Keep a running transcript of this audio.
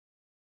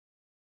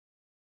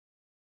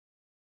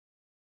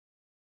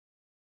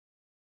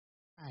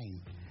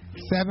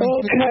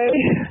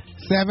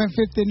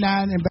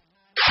759 and 93.5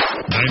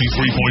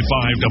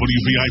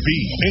 WVIP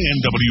and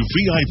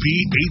WVIP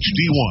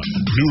HD1,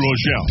 New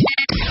Rochelle.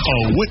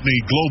 A Whitney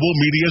Global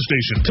Media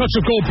Station. Touch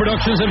of Gold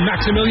Productions and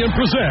Maximilian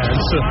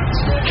presents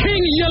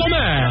King Yellow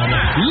Man,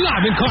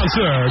 live in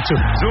concert.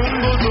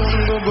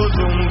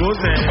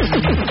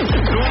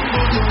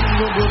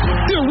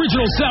 The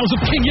original sounds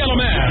of King Yellow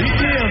Man.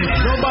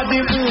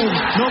 Nobody move,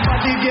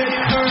 nobody get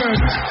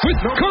hurt. With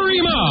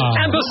Karima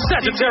and the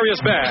Sagittarius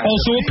Band.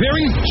 Also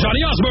appearing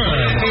Johnny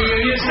Osborne.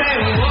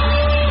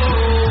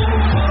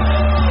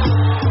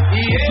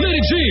 Lady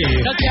G,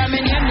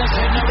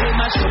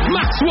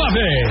 Max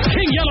Suave,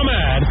 King Yellow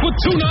Man for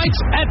 2 nights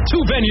at 2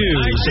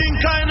 venues. I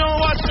think I know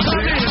what's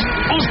coming.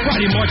 On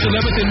Friday, March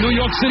 11th in New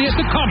York City at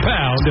the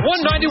Compound,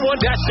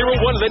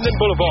 191-01 Linden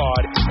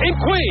Boulevard in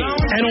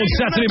Queens. And on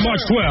Saturday,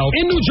 March 12th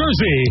in New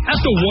Jersey at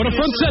the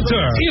Waterfront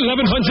Center,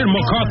 1100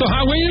 MacArthur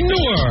Highway in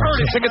Newark.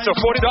 Early tickets are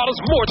 $40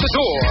 more to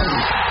door.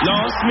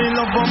 Lost me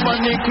love up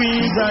on the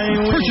Queens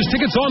Highway. Purchase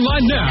tickets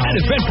online now at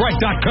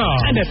Eventbrite.com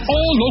and at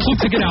all local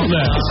ticket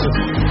outlets.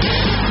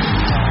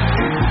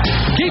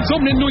 Gates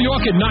open in New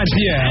York at 9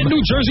 p.m.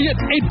 New Jersey at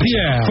 8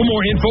 p.m. For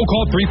more info,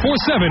 call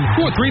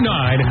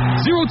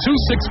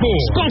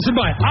 347-439-0264. Sponsored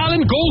by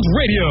Island Gold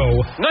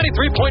Radio,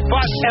 93.5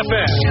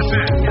 FM.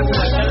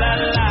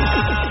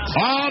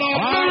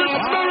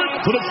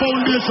 To the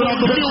foundation of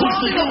the The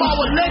crowning of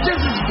our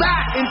legends is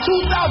back. In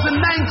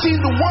 2019,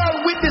 the world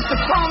witnessed the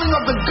crowning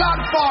of the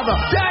Godfather,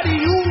 Daddy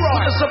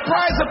U-Roy. A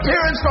surprise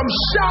appearance from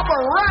Shabba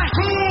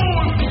Ranks.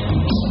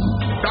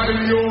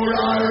 Daddy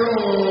U-Roy.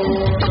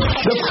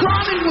 The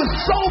crowning was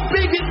so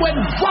big it went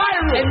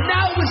viral, and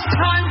now it's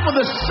time for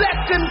the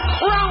second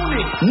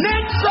crowning.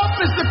 Next up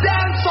is the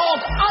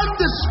dancehall's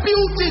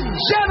undisputed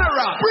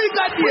general,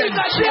 Brigadier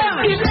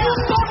General. If you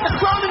thought the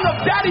crowning of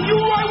Daddy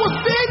U-Roy was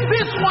big,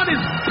 this one is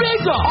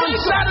bigger. On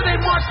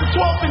Saturday, March the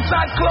 12th,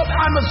 inside Club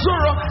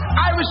Amazura,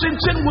 Irish and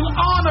Chin will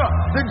honor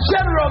the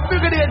General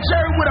Brigadier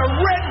Jerry with a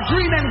red,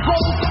 green, and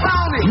gold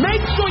crowning.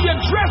 Make sure you're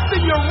dressed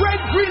in your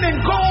red, green,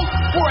 and gold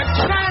for a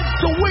chance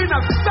to win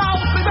 $1,000.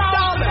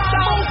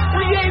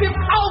 Creative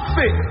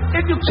outfit.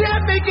 If you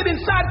can't make it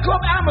inside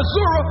Club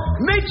Amazura,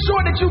 make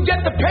sure that you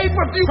get the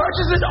pay-per-view.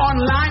 Purchase it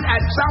online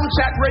at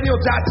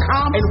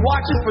soundchatradio.com and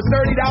watch it for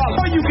 $30.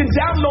 Or you can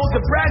download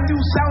the brand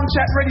new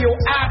Soundchat Radio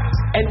app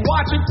and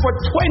watch it for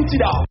 $20.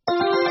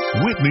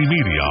 Whitney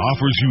Media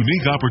offers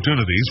unique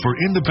opportunities for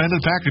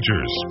independent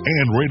packagers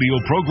and radio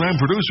program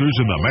producers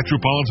in the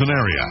metropolitan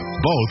area.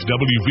 Both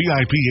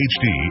WVIP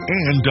HD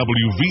and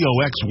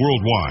WVOX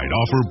Worldwide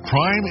offer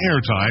prime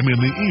airtime in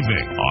the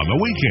evening, on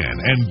the weekend,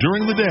 and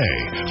during the day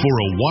for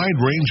a wide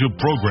range of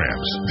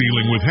programs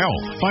dealing with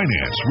health,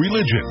 finance,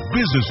 religion,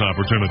 business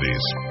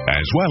opportunities,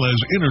 as well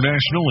as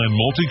international and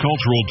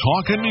multicultural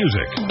talk and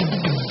music.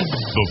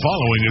 The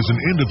following is an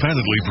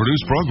independently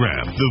produced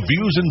program. The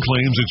views and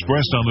claims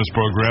expressed on this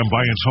program by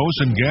its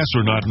hosts and guests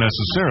are not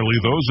necessarily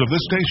those of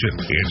this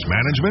station, its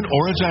management,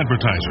 or its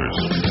advertisers.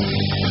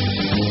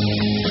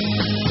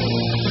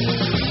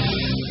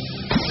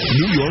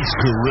 New York's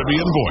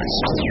Caribbean Voice,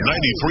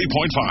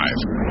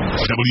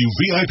 93.5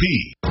 WVIP.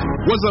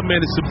 What's up,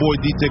 man? It's your boy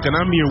D-Tech, and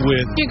I'm here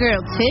with your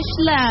girl Tish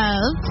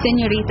Love,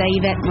 Senorita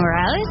Yvette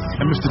Morales,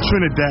 and Mr.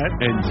 Trinidad,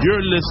 and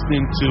you're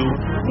listening to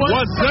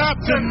What's Up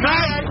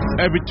Tonight?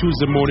 Every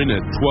Tuesday morning at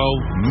 12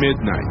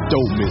 midnight.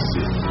 Don't miss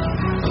it.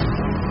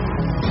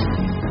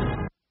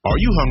 Are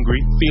you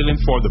hungry, feeling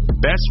for the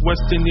best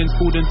West Indian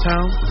food in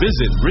town?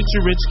 Visit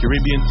Richie Rich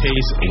Caribbean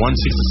Taste,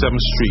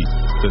 167th Street,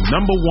 the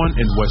 #1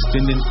 in West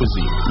Indian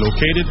cuisine,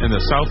 located in the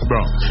South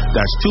Bronx.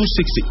 That's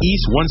 260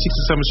 East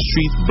 167th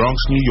Street, Bronx,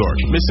 New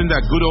York. Missing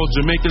that good old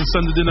Jamaican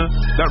Sunday dinner?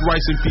 That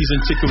rice and peas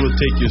and chicken will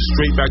take you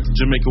straight back to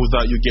Jamaica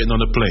without you getting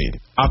on the plane.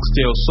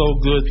 Oxtail so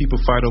good,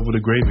 people fight over the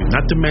gravy.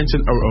 Not to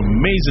mention our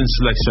amazing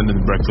selection in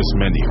the breakfast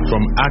menu,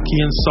 from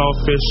ackee and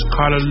saltfish,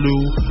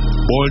 callaloo,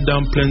 boiled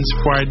dumplings,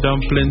 fried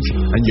dumplings,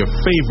 and your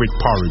favorite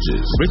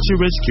porridges. Richie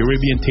Rich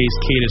Caribbean Taste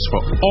caters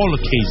for all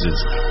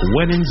occasions.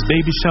 Weddings,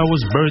 baby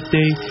showers,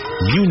 birthday,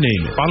 you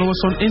name it. Follow us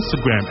on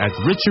Instagram at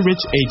Richie Rich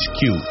HQ.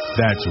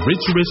 That's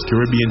Richie Rich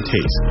Caribbean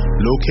Taste.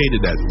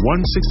 Located at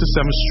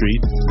 167th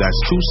Street. That's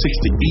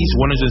 260 East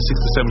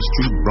 167th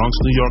Street, Bronx,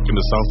 New York in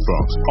the South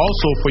Bronx.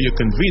 Also, for your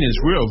convenience,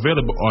 we're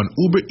available on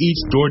Uber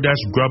Eats,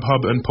 DoorDash,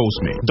 Grubhub, and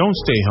Postmate. Don't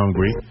stay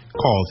hungry.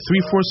 Call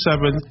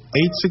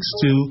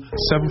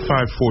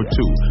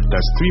 347-862-7542.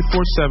 That's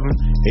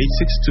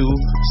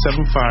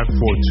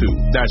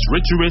 347-862-7542. That's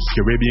Richie Rich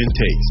Caribbean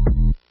Taste.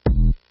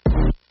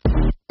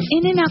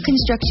 In-N-Out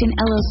Construction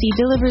LLC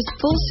delivers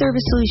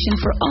full-service solution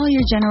for all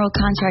your general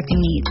contracting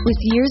needs. With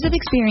years of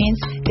experience,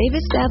 they've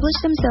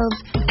established themselves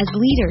as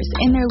leaders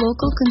in their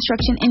local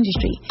construction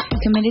industry,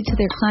 committed to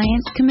their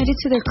clients, committed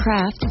to their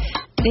craft.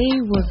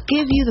 They will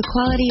give you the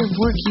quality of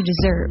work you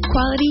deserve.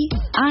 Quality,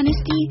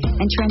 honesty,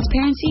 and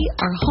transparency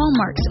are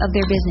hallmarks of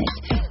their business.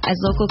 As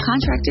local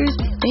contractors,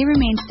 they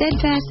remain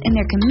steadfast in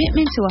their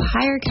commitment to a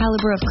higher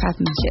caliber of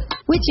craftsmanship,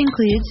 which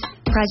includes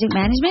project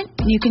management,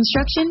 new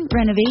construction,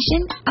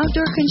 renovation,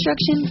 outdoor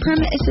construction,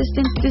 permit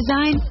assistance,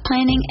 design,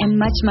 planning, and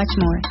much, much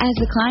more. As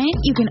the client,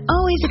 you can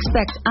always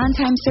expect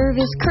on-time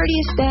service,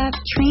 courteous staff,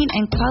 trained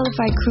and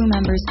qualified crew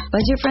members,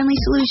 budget-friendly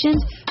solutions,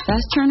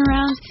 fast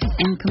turnarounds,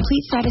 and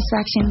complete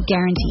satisfaction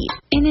guaranteed.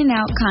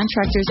 In-N-Out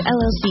Contractors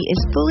LLC is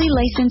fully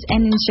licensed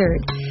and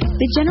insured.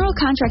 The general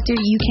contractor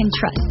you can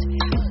trust.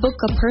 Book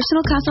a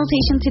personal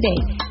consultation today.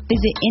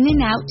 Visit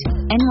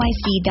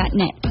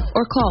inandoutnyc.net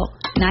or call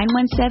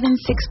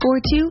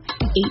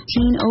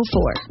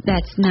 917-642-1804.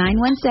 That's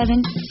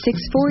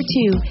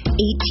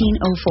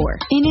 917-642-1804.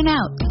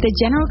 In-N-Out, the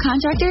general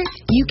contractor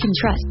you can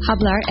trust.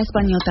 Hablar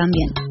español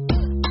también.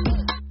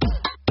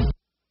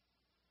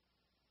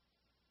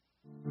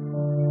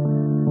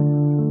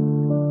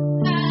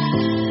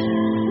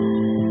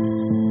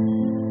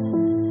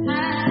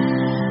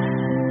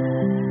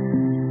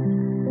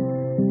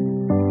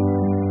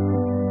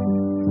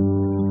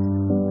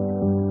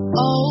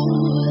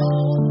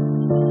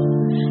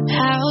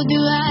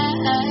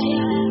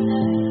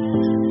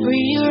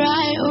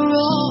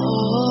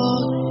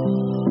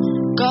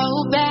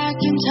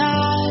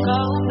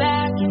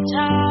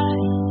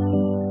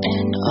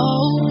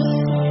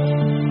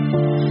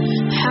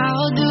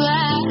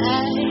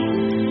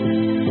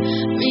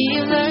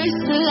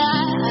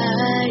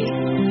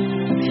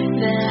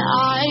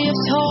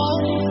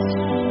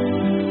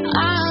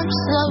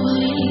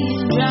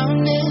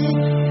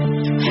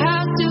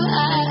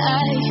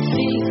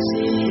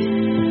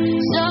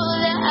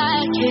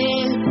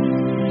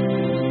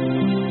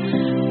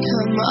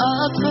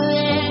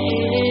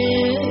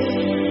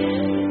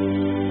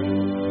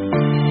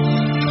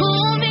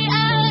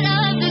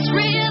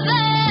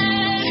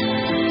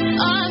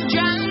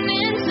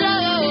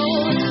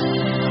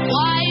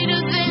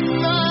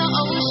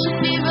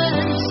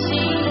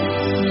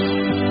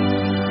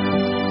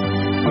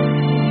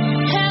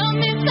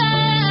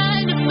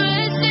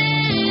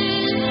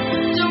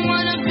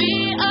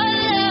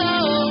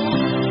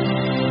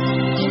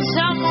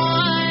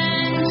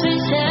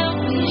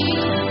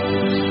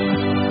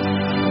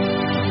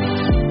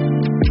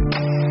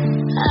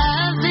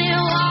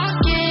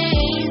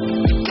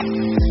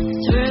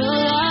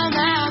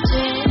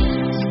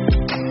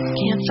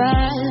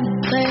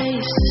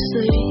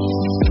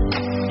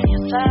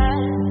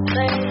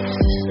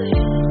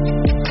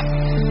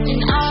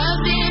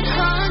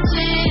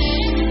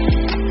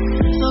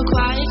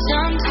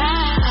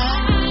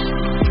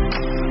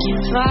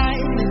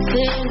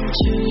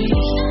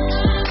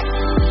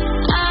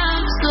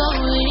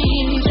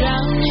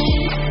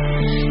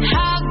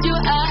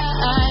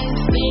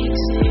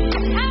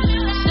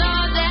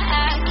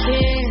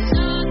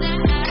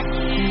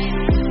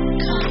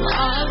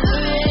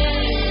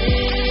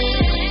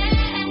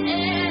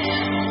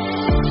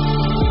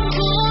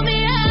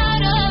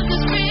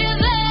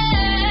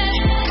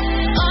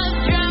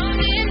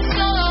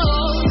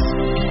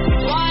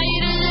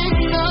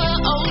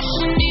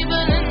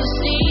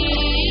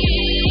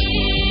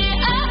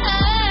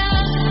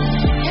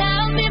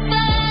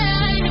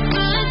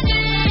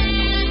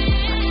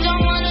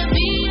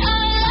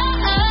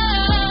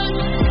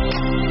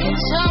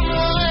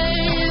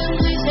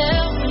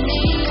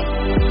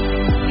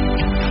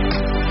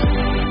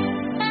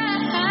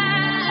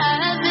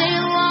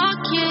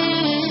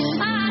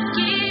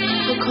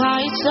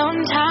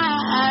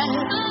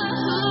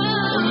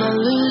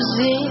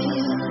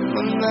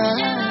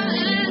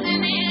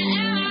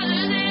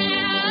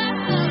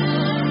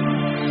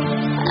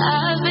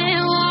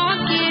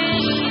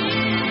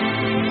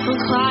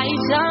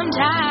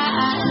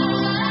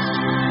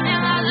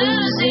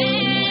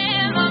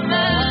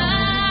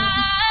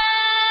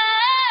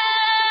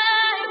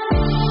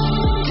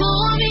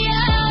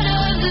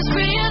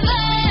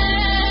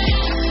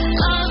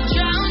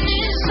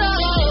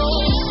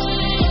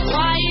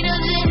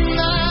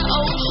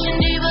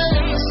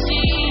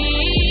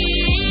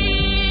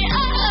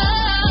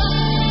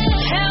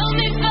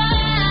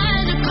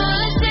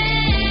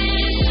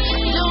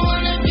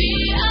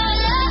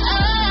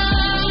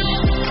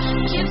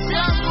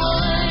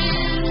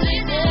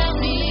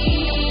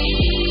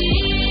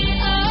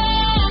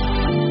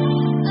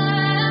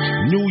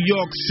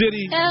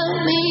 City.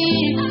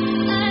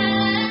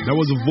 That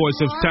was the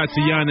voice of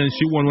Tatiana, and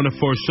she won one of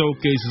our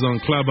showcases on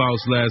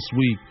Clubhouse last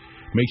week.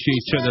 Make sure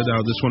you check that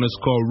out. This one is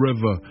called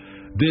River.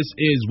 This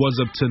is What's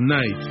Up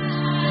Tonight.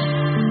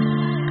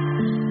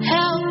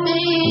 Help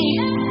me.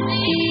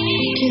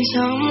 Can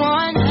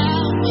someone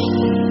help me?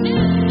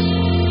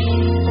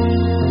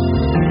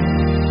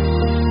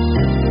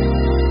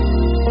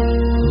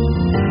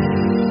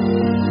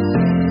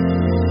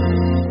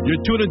 You're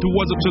tuned into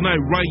What's Up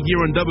Tonight right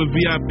here on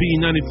WVIP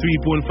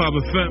 93.5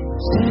 FM.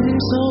 Standing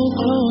so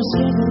close,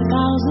 7,000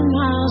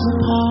 miles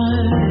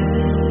apart.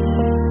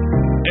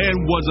 And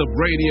What's Up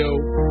Radio.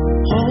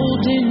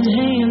 Holding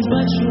hands,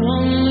 but you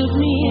won't look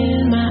me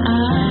in my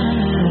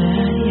eyes.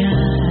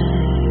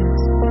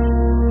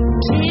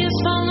 Tears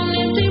fall on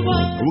empty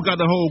words. We got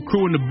the whole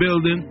crew in the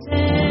building.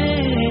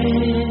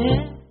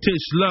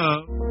 Tish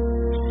Love.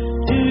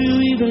 Do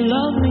you even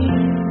love me?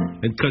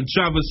 and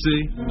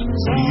controversy.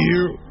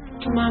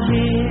 My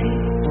head,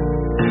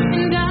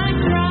 and I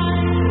cry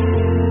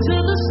to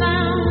the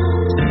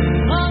sound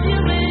of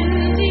your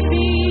empty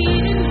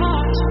beating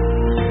heart.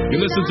 You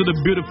listen to the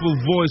beautiful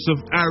voice of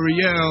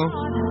Ariel.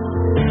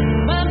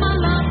 But my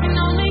love can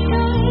only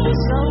go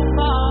so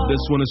far.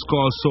 This one is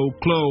called So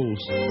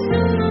Close.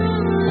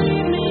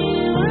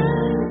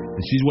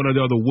 And she's one of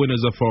the other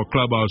winners of our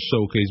Clubhouse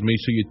Showcase. Make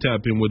sure you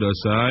tap in with us,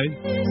 alright?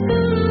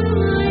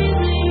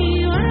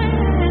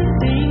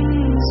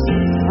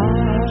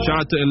 Shout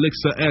out to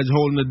Elixir Edge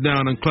holding it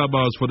down on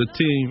Clubhouse for the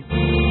team.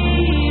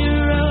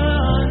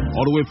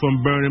 All the way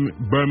from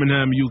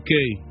Birmingham, UK.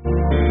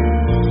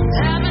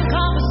 Having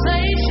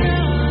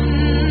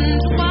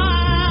conversations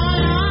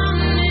while I'm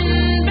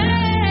in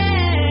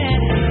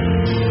bed.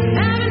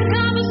 Having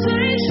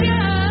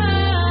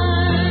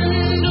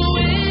conversations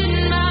with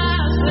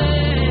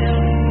myself.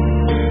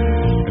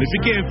 And if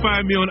you can't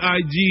find me on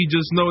IG,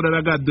 just know that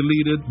I got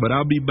deleted, but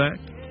I'll be back.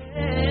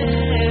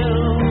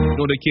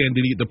 No, they can't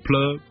delete the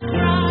plug.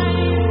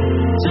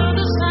 To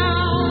the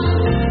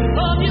sound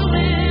of your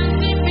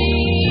empty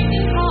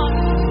beating heart,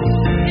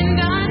 and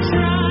I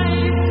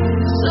tried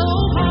so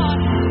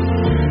hard,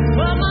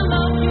 but my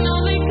love can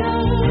only go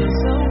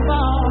so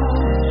far.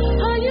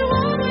 Are you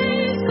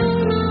always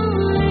gonna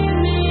leave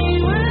me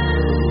when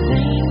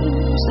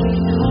things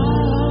get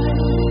hard?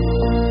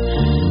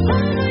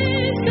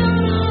 Always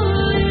gonna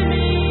leave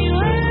me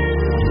when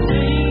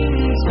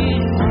things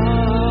get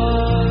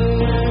hard.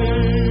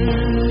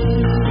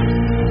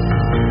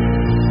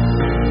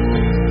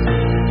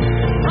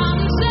 I'm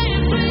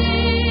saying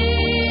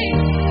please,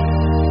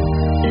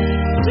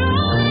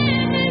 don't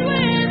leave me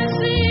when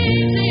it's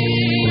easy.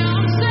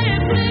 I'm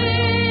saying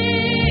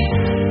please,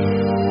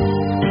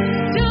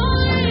 don't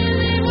leave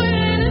me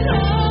when it's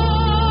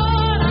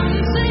hard. I'm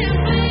saying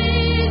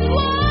please,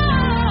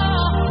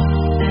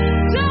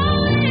 don't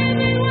leave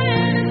me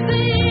when it's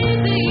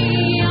easy.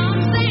 I'm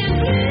saying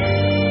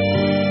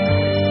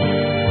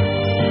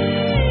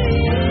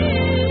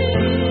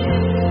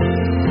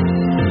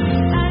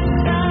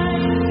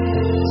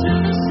to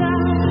the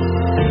sound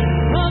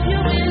of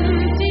your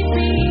empty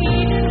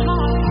beating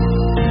heart,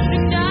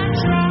 and I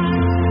try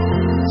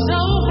so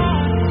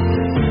hard,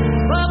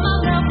 but my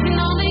love can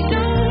only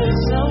go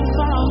so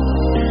far.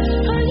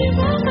 Are you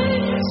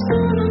always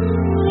gonna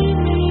leave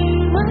me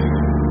when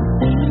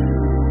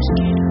things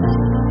get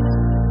hard?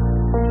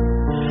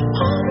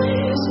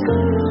 Always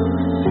gonna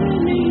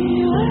leave me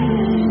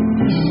when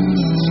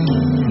things get hard.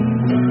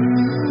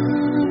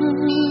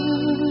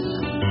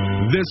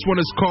 This one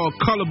is called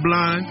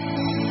Colorblind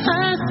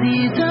I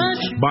see the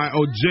by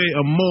OJ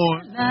Amore.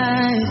 I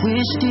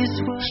wish this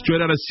was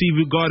Straight out of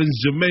Seaview Gardens,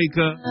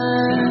 Jamaica.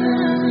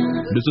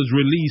 This was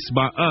released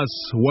by us,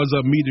 Was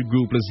Up Media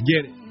Group. Let's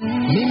get it.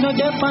 me no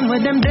Japan where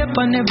them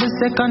depan every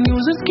second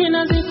use the skin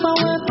as if a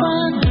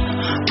weapon.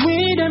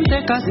 We them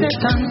take a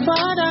set and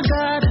Father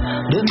God.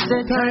 Them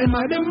say time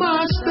of the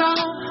master.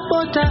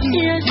 But I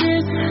hear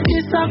this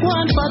a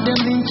one for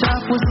them in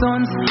chaff with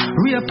sons.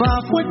 Rape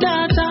off with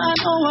daughter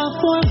and our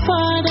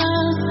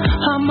forefathers.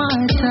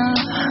 Amata,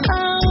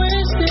 I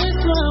wish this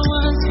one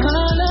was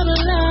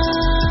colorblind.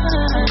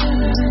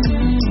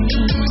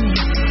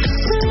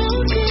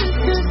 Broken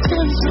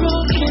systems,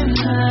 broken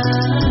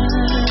lives.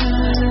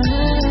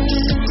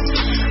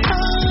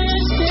 I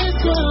wish this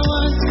one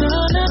was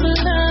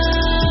colorblind.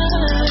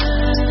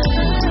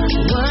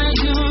 Why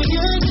do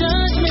you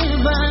judge me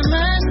by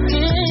my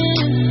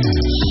skin?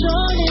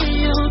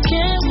 Surely you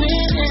can't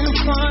win, and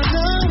for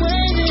the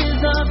wages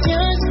of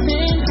your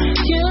sin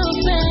you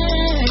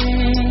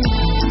pay.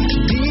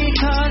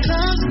 Because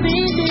I've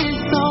seen this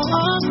so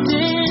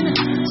often,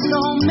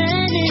 so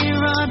many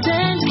robbed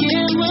and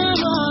killed were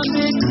all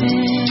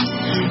victims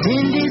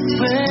in this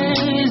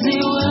crazy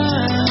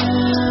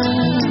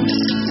world.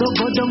 So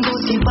go down, go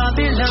to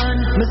Babylon.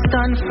 Me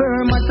stand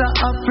firm as an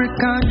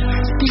African.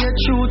 Stay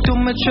true to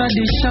my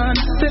tradition.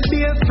 The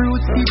bear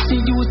fruit, if the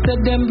youth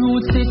said them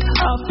roots, it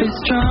half is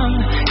strong.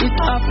 It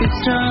half is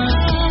strong.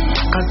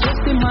 Cause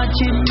just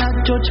imagine not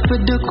judge for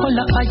the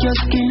color of your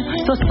skin.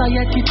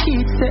 Society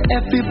teach say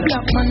every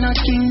black man a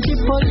king. The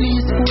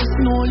police force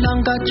no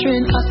longer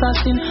train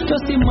assassin.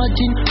 Just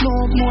imagine no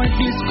more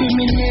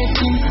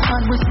discriminating.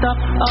 And we stop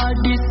all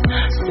this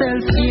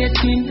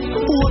self-hating.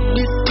 Hope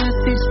this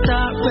message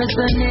start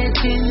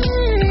resonating.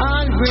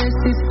 All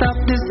races stop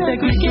the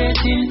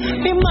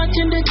segregating.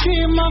 Imagine the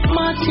dream of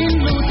Martin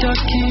Luther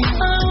King.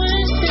 I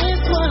wish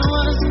this one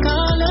was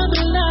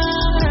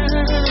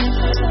colorblind.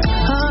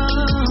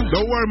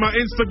 Don't worry, my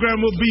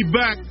Instagram will be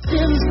back.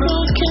 Sims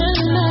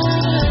broken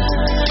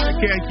life. I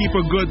can't keep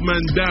a good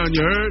man down, you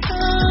heard?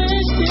 I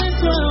wish this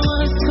one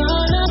was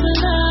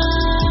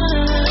colorblind.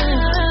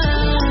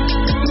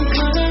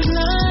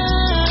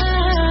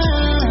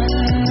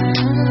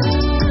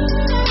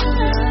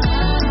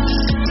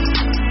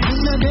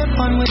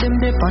 With them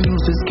depan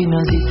use the skin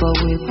as if a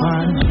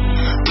weapon.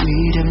 We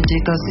them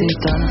take a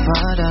sit and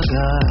Father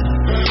God.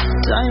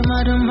 Time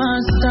of the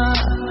master.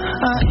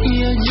 I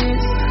hear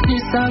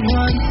this a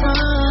one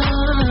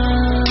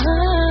time.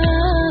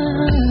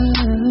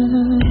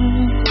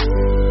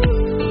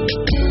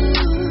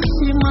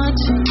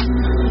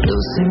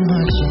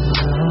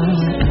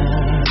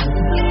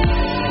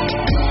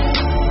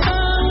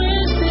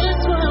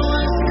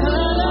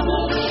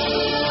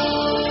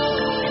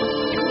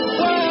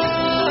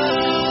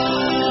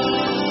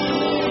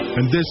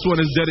 And this one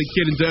is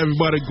dedicated to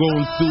everybody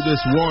going through this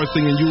war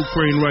thing in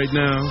Ukraine right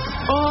now.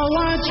 Oh,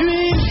 I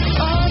dream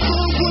of a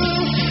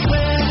world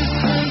where the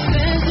sun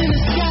stands in the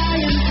sky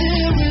and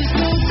there is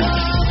no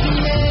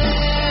darkness.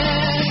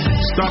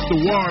 Stop the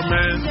war,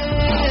 man.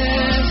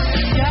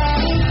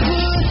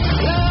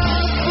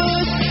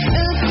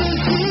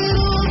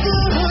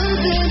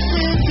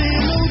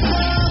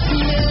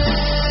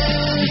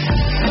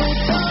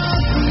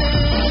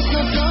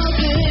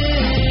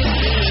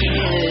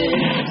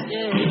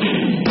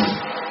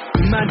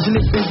 Imagine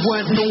if there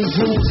weren't no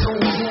rules.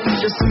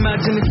 Just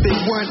imagine if there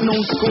weren't no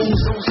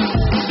schools.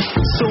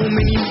 So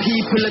many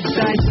people have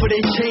died for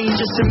their change.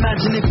 Just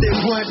imagine if there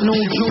weren't no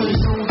Jews.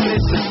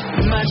 Listen,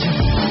 imagine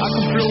I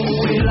could float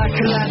away like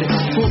Aladdin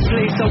to a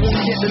place I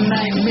won't get the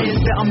nightmares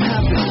that I'm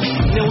having.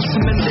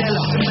 Nelson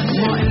Mandela,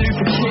 Martin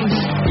Luther King.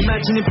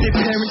 Imagine if their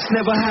parents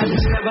never had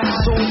it.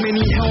 So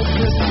many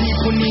helpless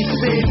people need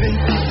saving.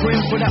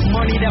 Praying for that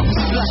money that was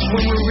flashed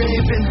when we're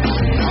raving.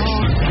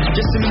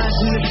 Just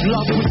imagine if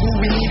love was all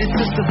we needed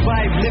to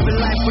survive. Living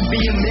life would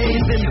be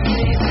amazing.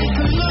 Take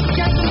a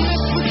look at the mess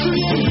we're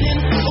creating.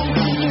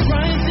 Open your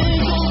eyes and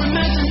your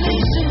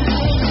imagination.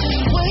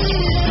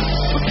 Waiting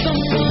for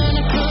someone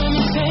to come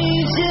and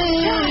change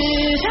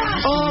it.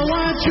 Oh,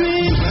 I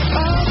dream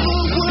of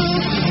a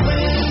world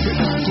where the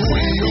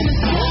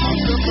sun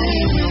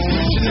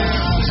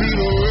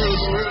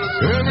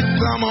Every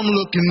time I'm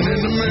looking in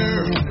the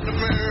mirror,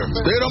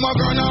 stayed on my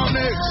grind now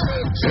next.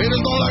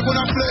 Haters don't like when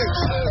I flex.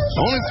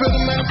 Only feel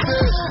the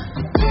manifest.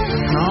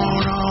 No.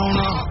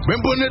 Been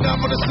putting it down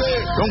for the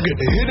set. Don't get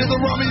the hitters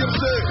around me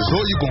upset. Cause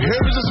all you gon'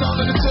 hear is the sound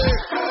of the tech.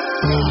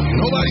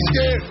 Nobody's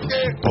scared.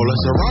 All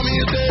that's around me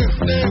is there.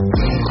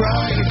 Don't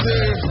cry in the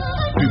tears.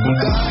 People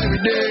die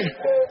every day.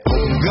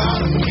 Oh, God,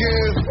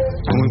 forgive.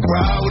 Don't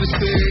cry with a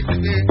stick.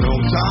 No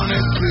time to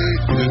sit.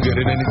 You can get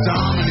it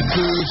anytime, any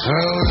twos.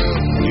 Hell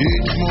yeah.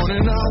 Each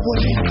morning I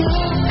wake up.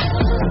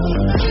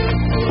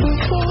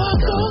 Before I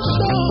go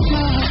start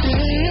my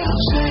day,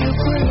 I'll say a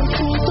prayer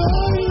for the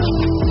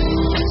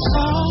youth.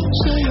 I'll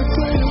say a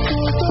prayer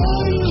for the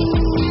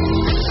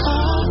youth.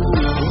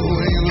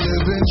 When you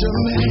live in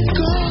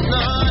Jamaica,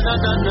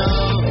 no.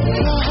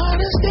 The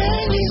hardest day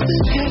needs to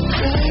get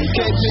paid.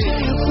 I'll say a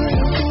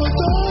prayer for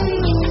the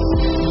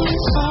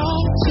youth.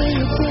 I'll say a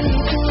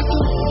prayer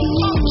for the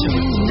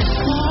youth.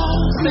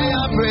 Say a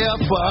prayer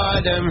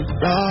for them.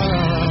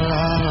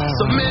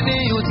 So many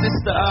youths is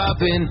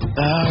starving.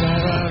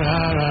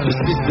 The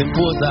system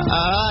was a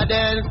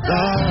harden.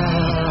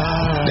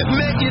 They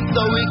make it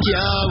so we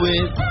can't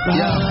win.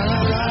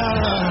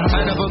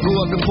 I never grew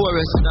up the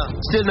poorest,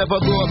 still never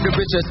grew up the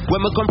richest.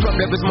 When we come from,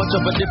 there is much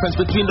of a difference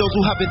between those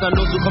who have it and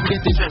those who come get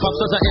it. Pops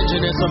was an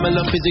engineer, some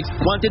love physics.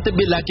 Wanted to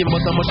be like him,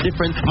 but I'm much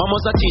different. Mom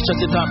was a teacher,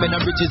 she taught me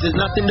that riches is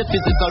not in the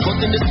physical, but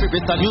in the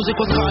spiritual. Music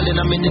was calling,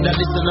 I mean, I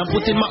listen, I'm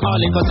putting my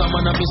all in, cause I'm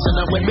on a mission.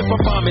 And when we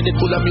performing, it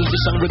full of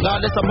musician,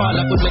 regardless of all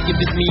I could make it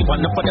with me. One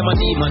for them a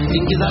need, man,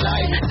 think is a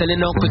lie. Selling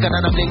out quicker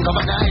than a blink of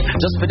an eye.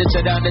 Just for the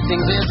cheddar, the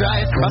things they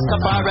drive.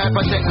 Rastafari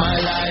protect my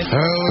life.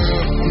 Hell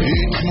yeah.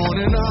 Each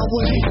morning I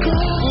wake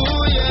up.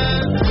 Oh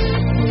yeah.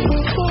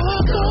 Before I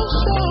go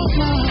start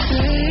my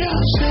day,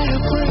 I'll say a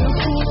prayer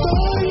for the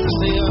youth.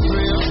 Say a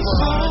prayer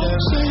for them.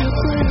 Say a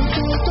prayer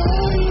for the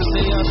youth.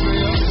 Say a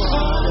prayer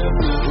for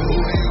them.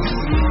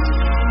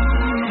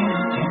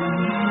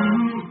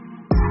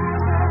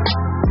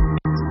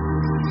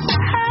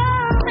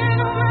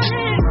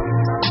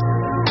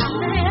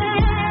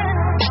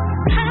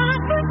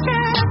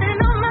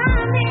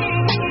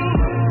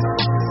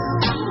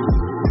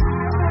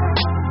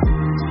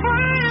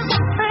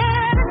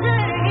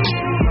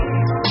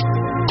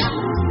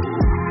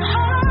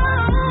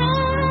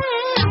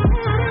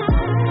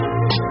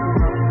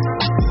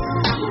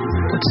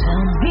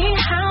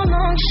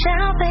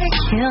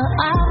 Kill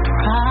our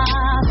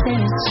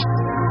prophets.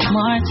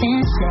 Martin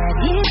said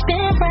he's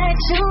been right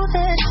to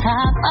the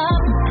top of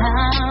the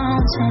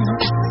mountain.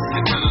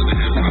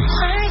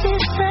 Why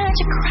is such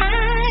a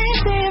crime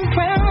being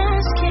brown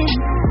skin?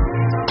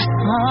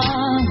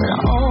 Oh, but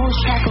old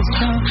shackles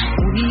come,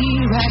 we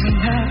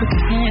rising up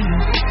again.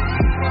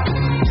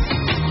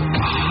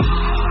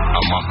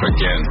 I'm up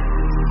again.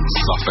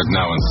 Suffered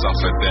now and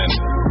suffered then.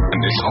 And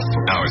this off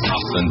now is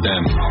us and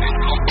them.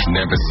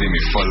 Never see me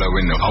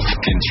following the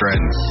African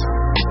trends.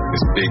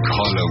 This big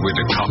hollow with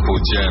a couple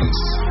gems.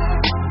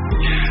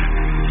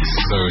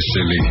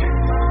 Socially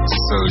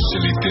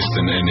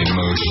distant and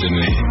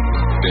emotionally.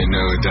 They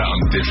know that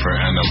I'm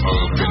different and I'm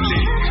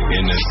openly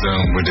in a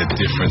zone with a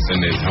difference and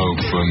there's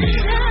hope for me.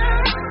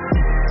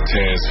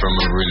 Tears from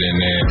a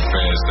millionaire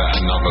fears that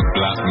another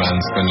black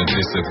man's gonna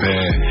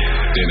disappear.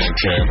 They don't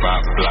care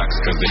about blacks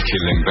cause they're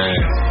killing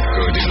bear.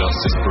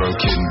 Goldilocks is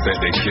broken, bet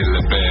they kill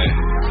a bear.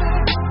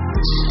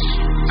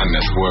 And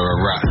that's where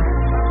we're at.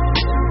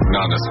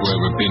 Now that's where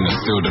we've been and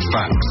still the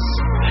facts.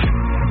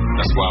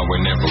 That's why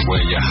we're never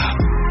where you're at.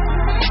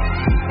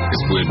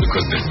 It's weird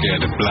because they're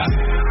scared of black.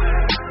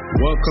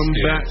 Welcome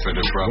back to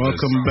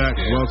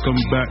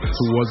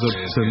What's Up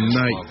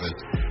Tonight.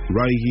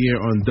 right here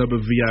on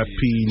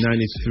WVIP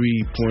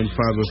 93.5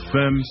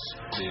 FM.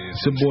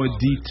 It's your boy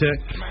D-Tech.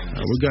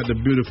 We got the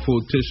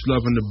beautiful Tish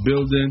Love in the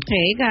building.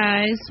 Hey,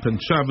 guys.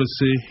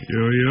 Controversy.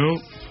 Yo.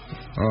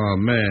 Oh,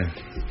 man.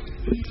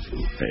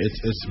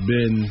 It's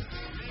been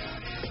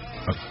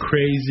a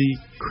crazy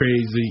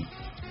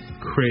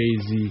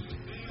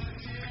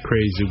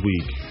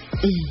week.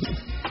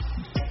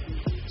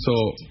 So,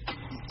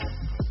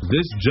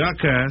 this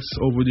jackass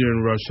over there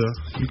in Russia.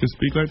 You can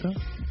speak like that?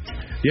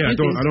 Yeah, I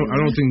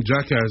don't think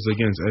jackass is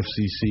against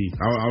FCC.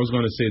 I was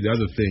going to say the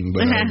other thing,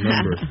 but I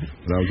remember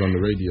when I was on the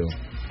radio.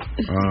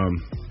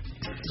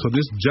 So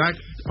this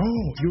jack.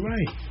 Oh, you're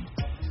right.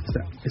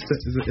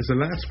 It's the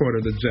last part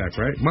of the jack,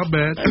 right? My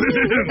bad.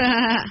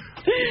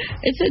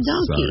 It's a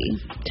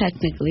donkey,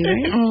 technically,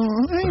 right?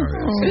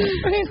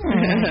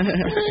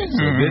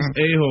 So this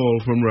a-hole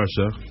from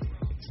Russia.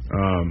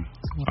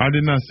 I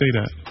did not say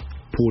that.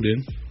 Putin.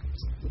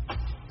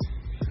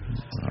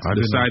 I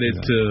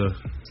decided to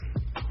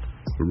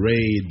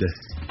raid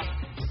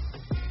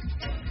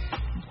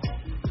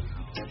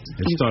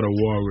and start a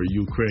war with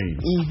Ukraine.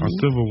 A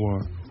civil war.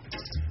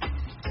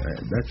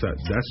 That's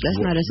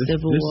not a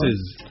civil war. This is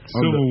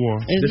civil war.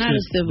 It's not a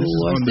civil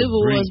war.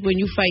 Civil war is when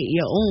you fight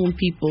your own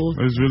people.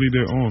 It's really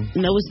their own.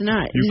 No, it's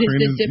not.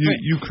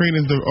 Ukraine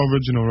is the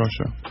original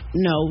Russia.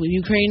 No,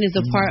 Ukraine is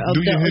a part of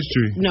your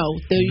history. No,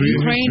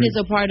 Ukraine is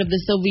a part of the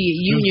Soviet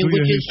Union,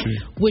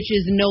 which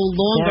is no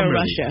longer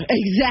Russia.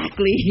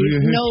 Exactly.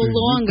 No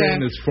longer.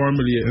 Ukraine is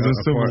formally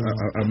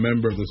a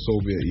member of the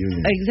Soviet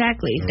Union.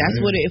 Exactly. That's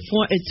what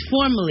it's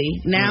formally.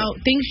 Now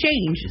things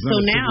change. So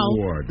now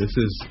war. This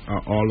is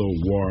all a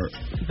war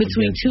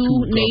between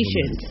two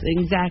nations.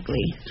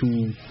 Exactly.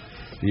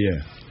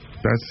 Yeah.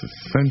 That's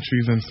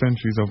centuries and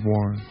centuries of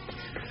war.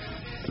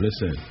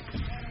 Listen.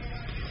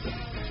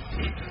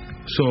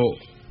 So,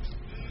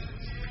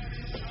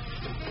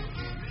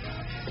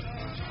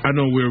 I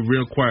know we're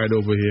real quiet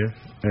over here,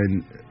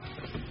 and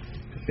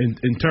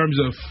in terms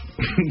of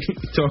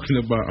talking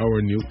about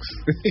our nukes,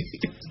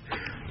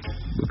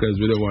 because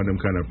we don't want them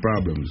kind of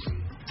problems,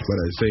 but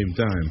at the same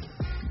time,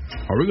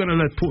 are we going to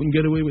let Putin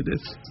get away with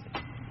this?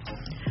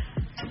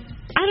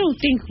 I don't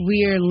think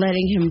we're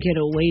letting him get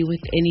away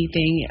with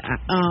anything.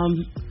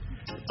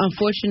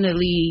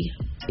 Unfortunately,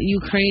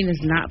 Ukraine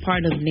is not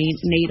part of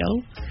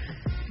NATO.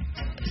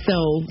 So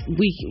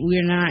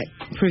we're not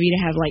privy to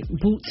have like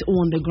boots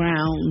on the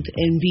ground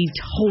and be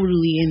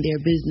totally in their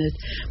business.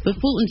 But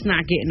Putin's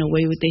not getting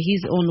away with it.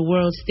 He's on the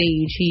world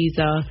stage. He's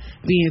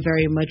being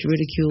very much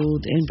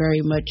ridiculed and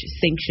very much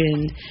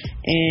sanctioned,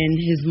 and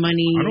his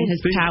money and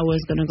his power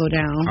is going to go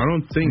down. I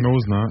don't think. No,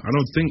 it's not. I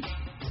don't think.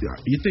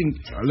 You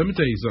think? Let me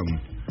tell you something.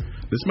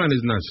 This man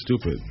is not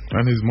stupid,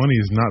 and his money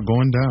is not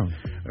going down.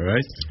 All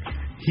right.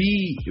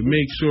 He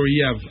makes sure he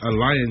have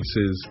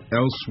alliances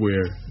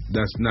elsewhere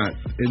that's not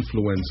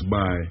influenced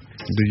by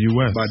the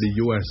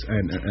U.S.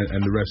 and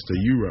the rest of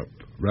Europe,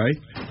 right?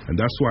 And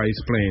that's why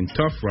he's playing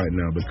tough right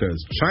now, because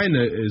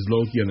China is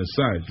low-key on the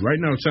side. Right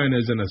now, China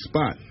is in a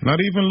spot. Not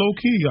even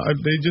low-key.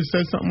 They just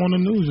said something on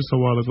the news just a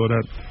while ago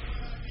that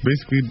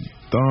basically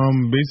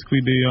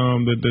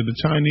the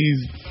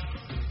Chinese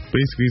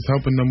basically is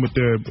helping them with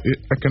their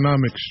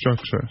economic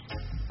structure.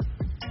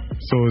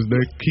 So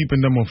they're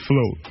keeping them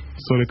afloat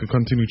so they could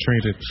continue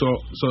trading. So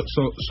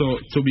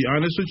to be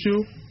honest with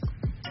you,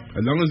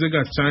 as long as they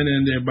got China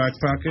in their back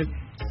pocket,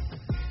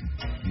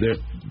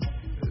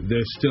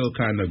 they're still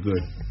kind of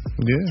good.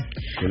 Yeah.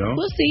 You know?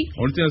 We'll see.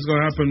 Only thing that's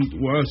going to happen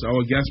was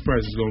our gas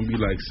price is going to be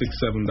like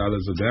 $6-7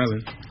 a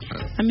gallon.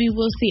 I mean,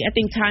 we'll see. I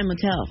think time will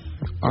tell.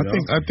 I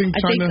think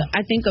China.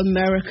 I think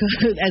America.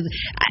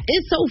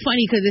 It's so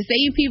funny because the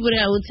same people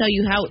that will tell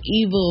you how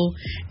evil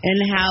and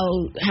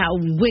how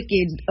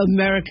wicked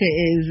America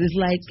is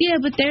like, yeah,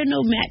 but they're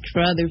no match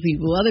for other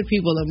people. Other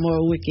people are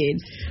more wicked.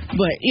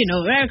 But you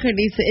know, America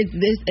needs to.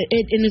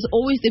 And it's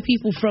always the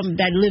people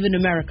that live in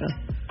America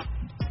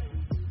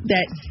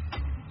that's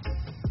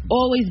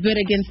always been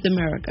against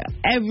America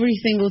every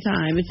single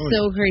time. It's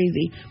so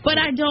crazy. But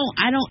I don't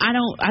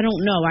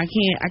know. I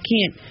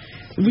can't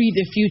read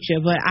the future,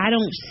 but I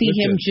don't see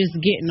him just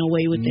getting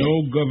away with it.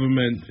 No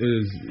government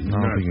is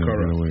not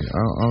corrupt.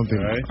 I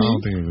don't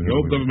think no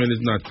government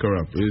is not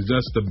corrupt. It's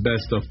just the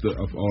best of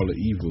all the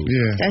evils.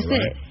 Yeah, that's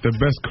it. The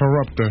best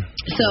corruptor.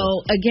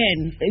 So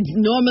again,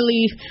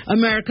 normally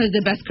America's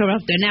the best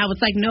corruptor. Now it's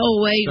like no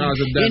way.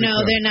 They're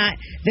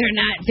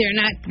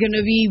not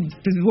gonna be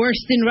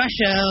worse than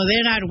Russia.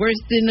 They're not worse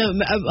than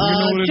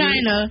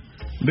China.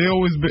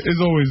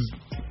 It's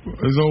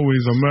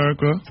always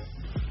America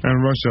and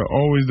Russia,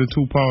 always the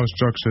two power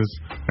structures.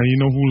 And you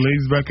know who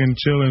lays back and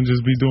chill and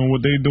just be doing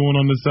what they doing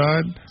on the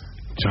side?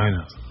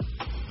 China.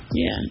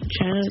 Yeah,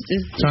 China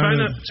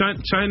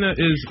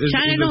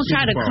don't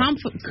try to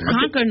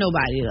conquer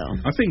nobody though.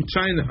 I think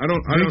China.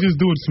 They just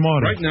do it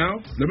smarter. Right now,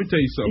 let me tell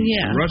you something.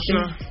 Yeah,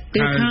 Russia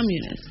they're has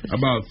communists.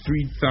 About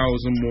 3,000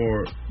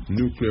 more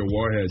nuclear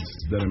warheads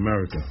than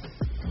America.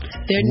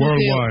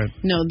 Worldwide.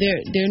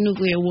 Their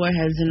nuclear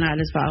warheads are not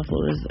as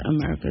powerful as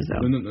America's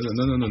though. No. What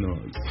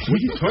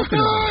are you talking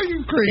about?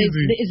 You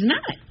crazy? It's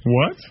not.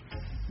 What?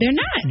 They're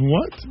not.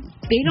 What?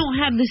 They don't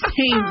have the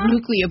same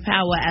nuclear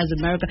power as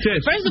America.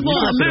 First of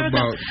all,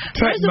 America.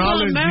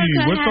 Technology.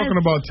 We're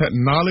talking about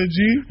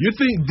technology. You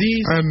think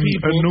these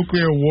people and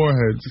nuclear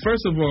warheads?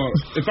 First of all,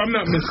 if I'm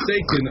not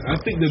mistaken, I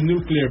think the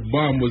nuclear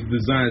bomb was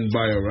designed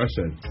by a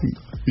Russian.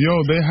 Yo,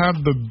 they have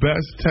the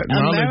best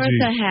technology.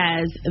 America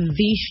has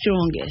the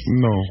strongest.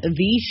 No.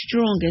 The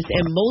strongest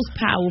and most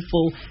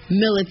powerful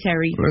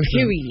military.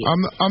 Period.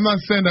 I'm not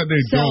saying that they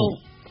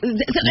don't. So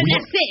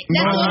that's it.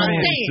 That's all I'm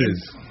saying.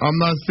 I'm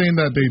not saying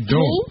that they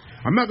don't.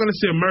 I'm not going to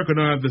say America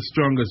don't have the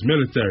strongest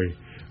military,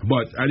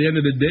 but at the end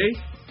of the day,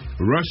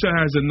 Russia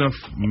has enough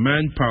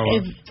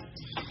manpower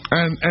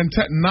and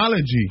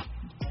technology.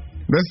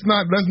 Let's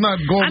not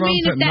go around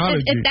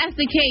technology. If that's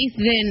the case,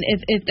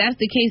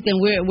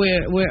 then we're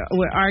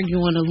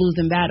arguing a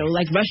losing battle.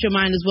 Like Russia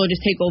might as well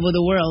just take over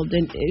the world.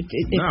 And if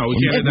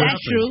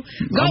that's true,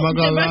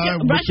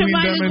 Russia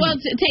might as well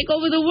take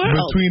over the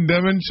world. Between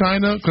them and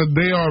China, because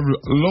they are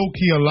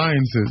low-key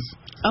alliances.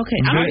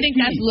 Okay, I don't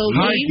think that's low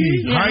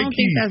key. I don't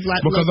think that's low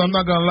key. Because I'm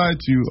not gonna lie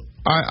to you,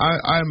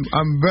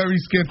 I'm very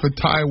scared for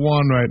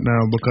Taiwan right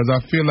now because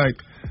I feel like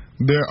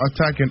they're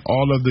attacking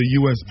all of the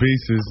U.S.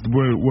 bases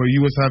where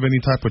U.S. have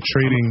any type of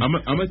trading.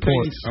 I'm gonna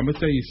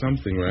tell you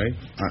something, right?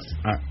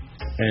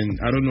 And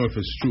I don't know if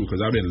it's true because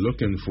I've been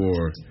looking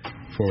for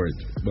it,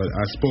 but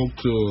I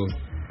spoke to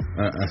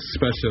a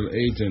special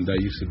agent that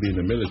used to be in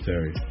the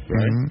military,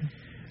 right?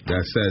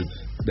 That said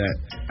that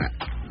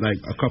like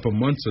a couple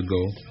months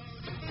ago,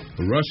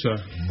 Russia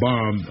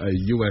bombed a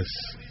U.S.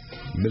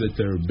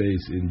 military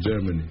base in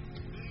Germany,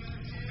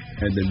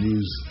 and the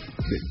news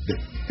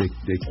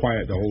they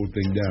quiet the whole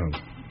thing down.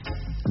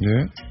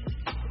 Yeah,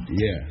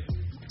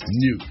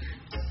 nuke.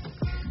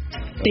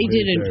 They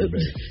didn't.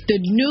 The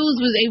news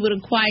was able to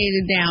quiet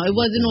it down. It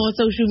wasn't on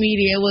social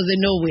media. It wasn't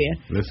nowhere.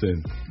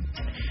 Listen.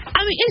 I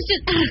mean, it's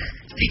just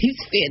these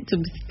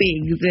phantom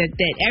things that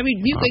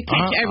you can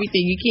catch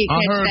everything. You can't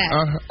catch that.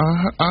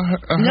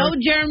 No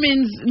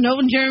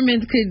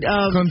Germans could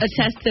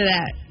attest to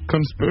that.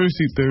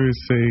 Conspiracy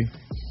theorists say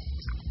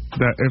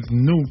that if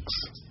nukes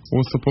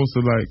was supposed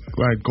to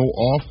like go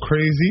off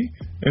crazy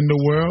in the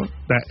world,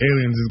 that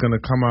aliens is gonna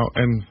come out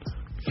and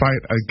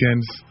fight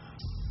against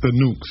the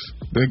nukes.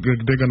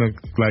 They're gonna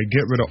like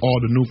get rid of all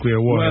the nuclear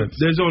warheads. Well,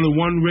 there's only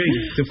one way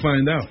to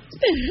find out.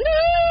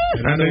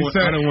 And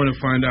I don't want to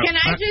find out. Can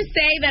I just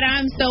say that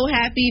I'm so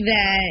happy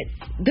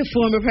that the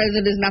former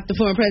president is not the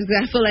former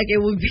president? I feel like it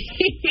would be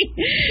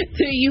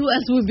the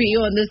U.S. would be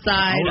on the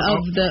side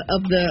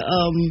of the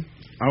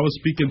I was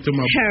speaking to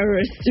my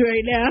terrorists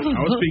right now. I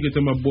was speaking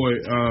to my boy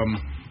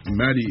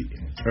Maddie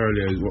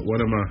earlier.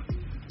 One of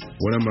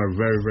my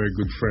very, very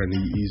good friend.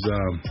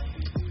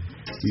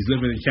 He's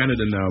living in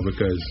Canada now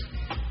because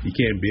he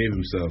can't behave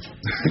himself.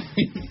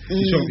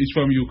 He's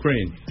from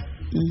Ukraine.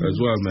 As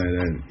well, man.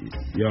 And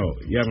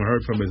you haven't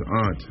heard from his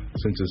aunt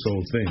since this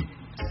whole thing.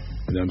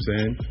 You know what I'm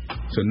saying?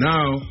 So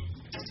now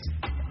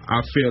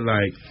I feel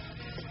like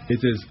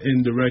it is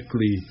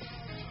indirectly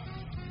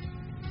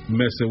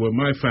messing with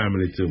my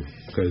family too,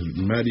 because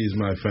Maddie is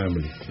my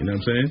family. You know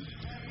what I'm saying?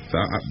 So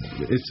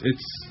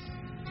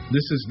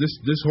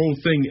this whole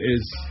thing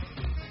is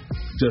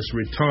just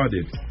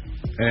retarded,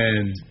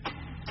 and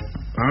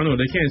I don't know,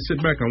 they can't sit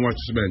back and watch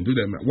this man do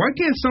that. Why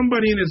can't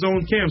somebody in his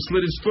own camp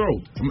slit his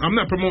throat? I'm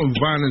not promoting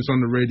violence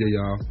on the radio,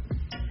 y'all.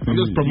 I'm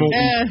just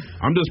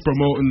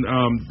promoting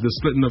the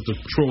slitting of the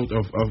throat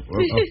of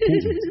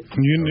Putin.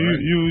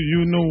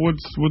 You know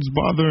what's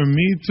bothering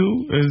me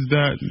too is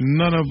that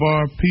none of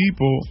our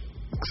people,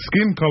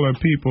 skin color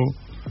people,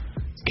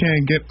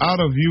 can get out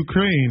of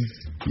Ukraine.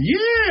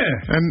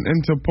 Yeah. And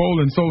into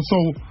Poland. So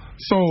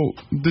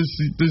this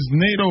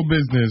NATO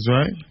business,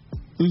 right?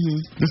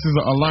 This is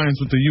an alliance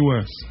with the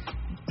U.S.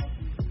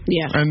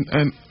 Yeah.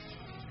 And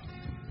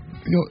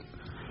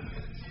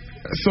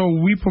so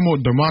we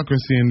promote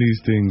democracy in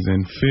these things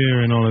and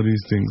fear and all of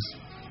these things.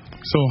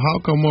 So how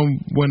come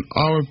when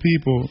our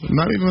people,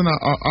 not even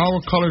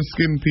our colored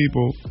skinned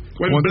people,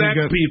 when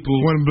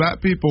black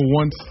people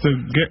want to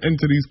get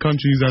into these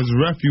countries as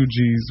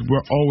refugees,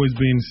 we're always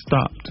being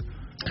stopped.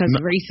 Because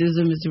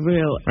racism is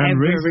real. And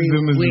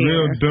racism is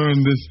real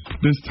during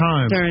this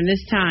time. During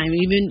this time,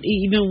 even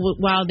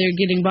while they're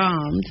getting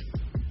bombed.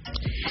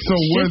 So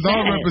where's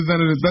our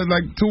representatives?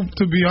 Like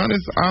to be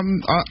honest,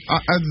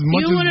 as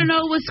much. You want to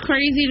know what's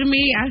crazy to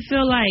me? I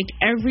feel like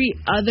every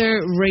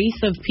other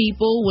race of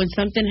people, when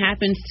something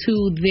happens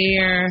to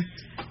their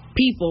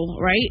people,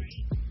 right?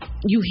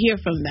 You hear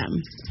from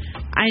them.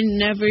 I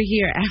never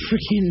hear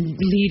African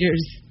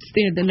leaders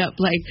standing up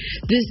like,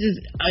 this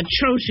is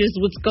atrocious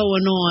what's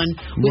going on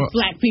with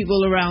black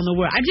people around the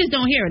world. I just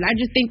don't hear it. I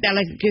just think that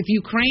like if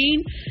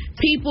Ukraine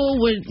people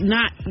were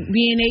not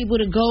being able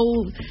to go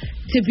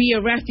to be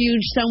a refuge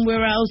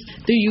somewhere else,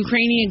 the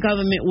Ukrainian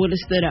government would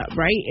have stood up,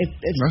 right?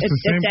 That's the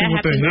same thing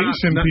with the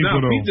Haitian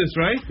people, though. Beat this,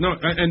 right? No,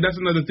 and that's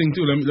another thing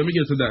too. Let me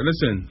get to that.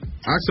 Listen,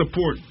 I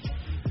support,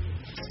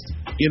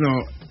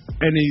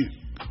 any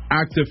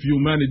act of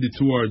humanity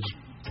towards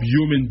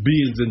human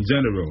beings in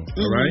general,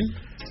 all right?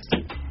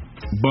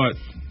 But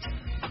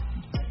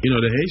You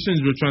know, the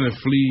Haitians were trying to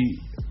flee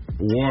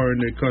war in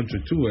their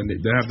country too, and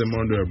they have them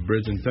under a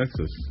bridge in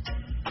Texas.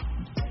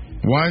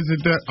 Why is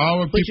it that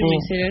our people?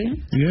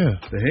 Yeah,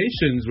 the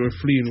Haitians were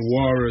fleeing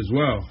war as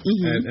well,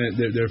 and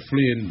they're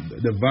fleeing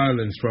the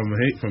violence from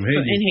Haiti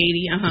in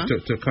Haiti,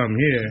 to come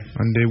here,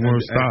 and they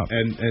won't stop.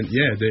 And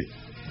yeah,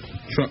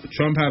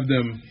 Trump have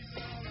them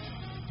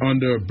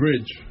under a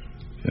bridge,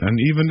 and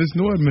even this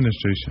new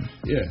administration.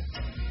 Yeah,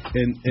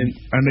 and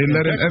they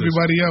let in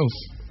everybody else.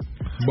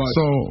 But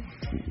so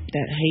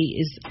that hate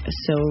is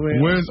so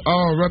real. Where's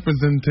our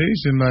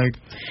representation? Like,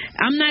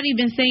 I'm not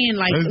even saying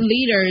like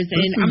leaders,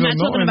 and I'm not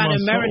talking about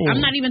America.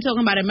 I'm not even talking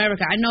about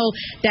America. I know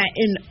that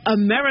in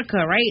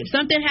America, right? If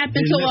something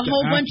happened to a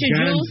whole bunch of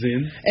Jews,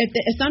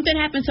 if something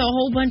happened to a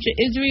whole bunch of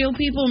Israel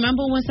people,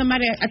 remember when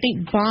somebody I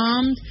think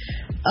bombed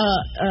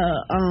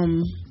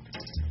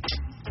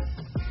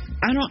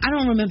I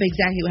don't remember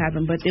exactly what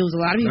happened, but there was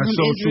a lot of people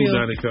from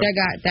Israel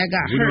that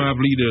got hurt. We don't have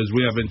leaders,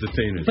 we have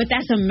entertainers. But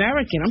that's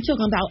American. I'm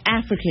talking about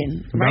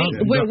African, right?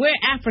 We're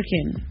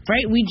African,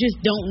 right? We just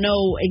don't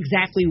know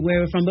exactly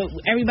where we're from, but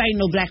everybody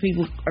know black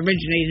people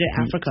originated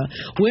in Africa.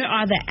 Where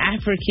are the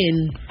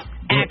African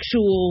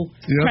actual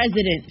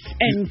presidents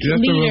and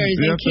leaders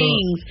and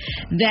kings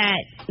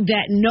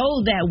that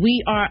know that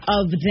we are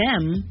of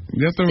them?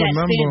 You have to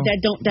remember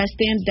that don't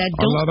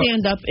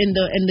stand up in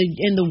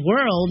the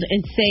world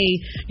and say,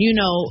 you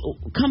know,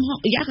 come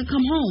home, y'all can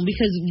come home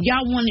because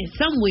y'all want it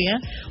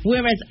somewhere.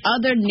 Whereas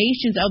other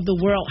nations of the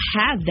world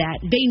have that.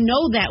 They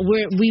know that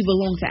we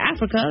belong to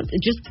Africa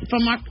just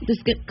from the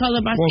color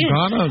of our skin.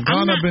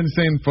 Ghana been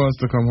saying for us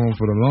to come home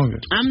for the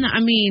longest.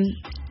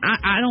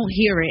 I don't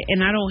hear it,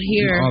 and I don't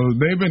hear.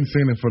 They've been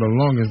saying it for the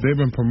longest. They've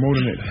been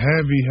promoting it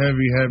heavy.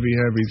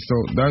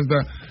 So that's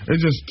that.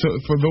 It's just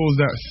for those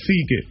that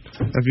seek it.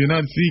 If you're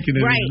not seeking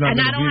it, right? It's not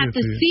and I don't have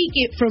to seek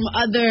it from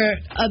other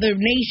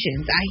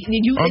nations.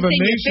 Other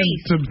nations,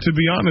 to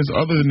be honest,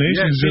 other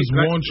nations just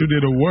want you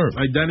there to work.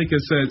 Like Danica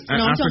said,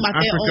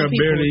 Africa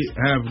barely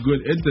have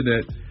good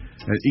internet.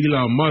 And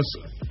Elon Musk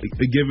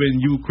giving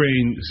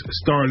Ukraine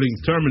Starlink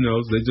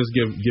terminals, they just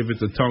give it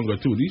to Tonga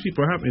too. These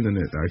people have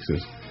internet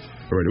access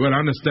already. Well,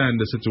 I understand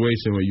the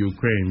situation with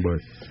Ukraine,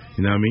 but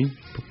you know what I mean?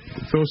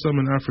 Throw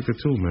some in Africa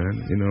too,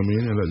 man. You know what I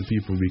mean? And let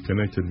people be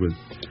connected with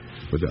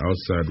the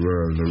outside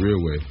world in the real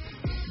way.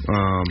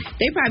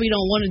 They probably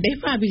don't want to. They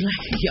probably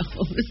like, yo,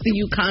 Mr.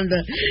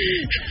 Uganda,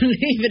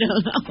 leave it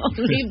alone.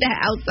 Leave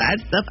that outside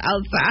stuff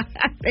outside.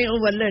 They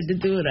don't want nothing to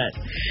do with us.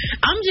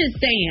 I'm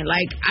just saying,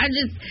 like, I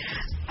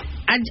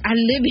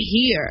live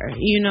here,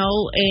 you know,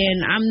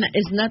 and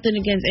it's nothing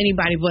against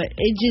anybody, but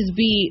it just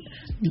be,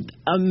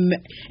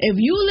 if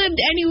you lived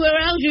anywhere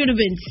else, you'd have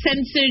been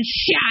censored,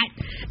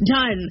 shot,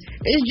 done.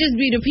 It's just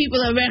be the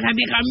people of America. I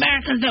mean,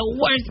 America's the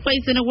worst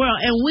place in the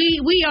world, and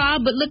we are,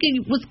 but look at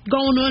what's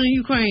going on in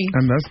Ukraine.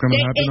 And that's going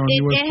to happen on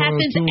U.S. soil. It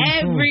happens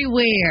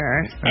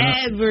everywhere.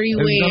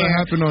 Everywhere. It's going to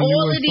happen on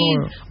U.S.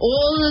 soil.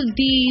 All of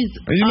these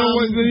you know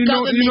what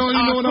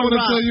I want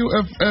to tell you?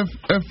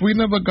 If we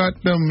never got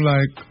them,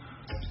 like,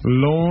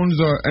 loans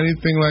or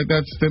anything like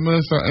that,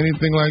 stimulus or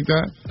anything like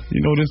that, you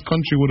know, this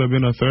country would have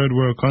been a third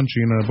world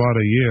country in about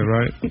a year,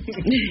 right?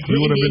 We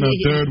would have been a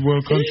third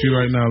world country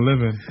right now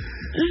living.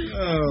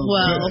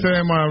 Well, say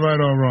am I right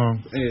or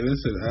wrong? Hey,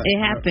 listen, it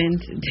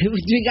happened.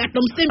 We got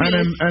them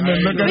stimulus. And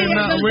then look at it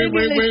now. Wait,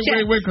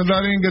 because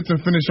I didn't get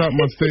to finish out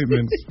my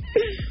statements.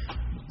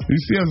 You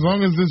see, as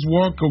long as this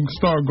war can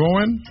start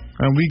going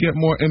and we get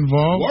more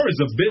involved. War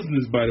is a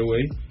business, by the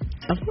way.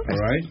 Of course. All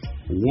right?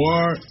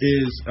 War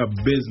is a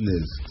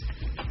business.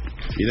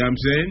 You know what I'm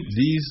saying?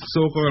 These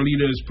so-called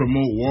leaders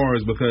promote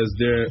wars because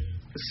their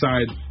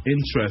side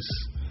interests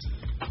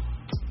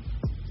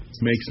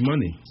makes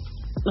money.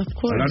 Of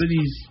course. A lot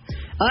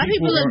of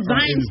people are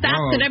buying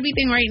stocks and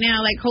everything right now,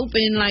 like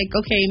hoping, like,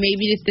 okay,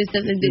 maybe this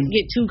doesn't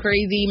get too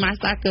crazy. My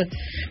stock is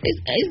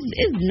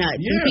nuts.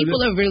 Yeah, and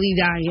people are really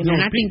dying,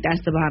 and I think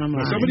that's the bottom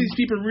line. Some of these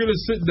people really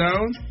sit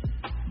down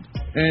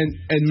and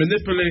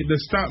manipulate the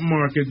stock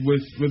market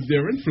with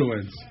their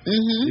influence.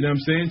 Mm-hmm. You know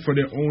what I'm saying? For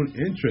their own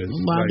interests.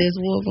 While there's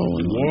war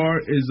going on. War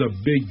is a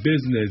big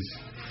business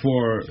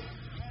for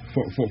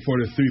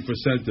the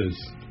 3%ers.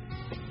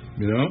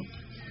 You know?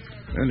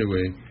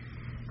 Anyway.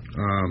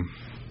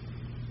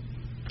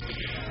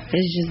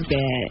 It's just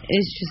bad.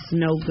 It's just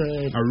no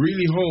good. I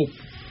really hope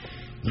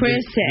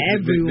prayers to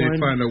everyone. They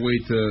find a way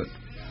to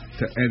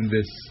end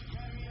this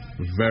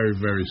very,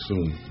 very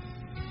soon.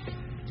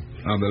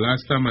 The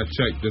last time I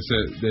checked, they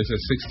said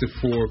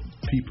 64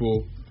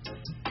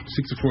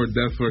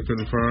 deaths were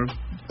confirmed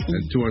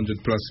and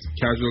 200 plus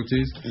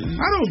casualties.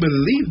 I don't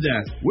believe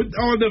that. With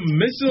all the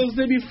missiles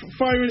they be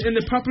firing in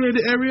the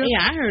populated area.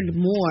 Yeah, I heard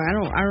more.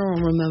 I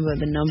don't remember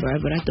the number,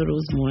 but I thought it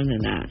was more than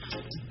that.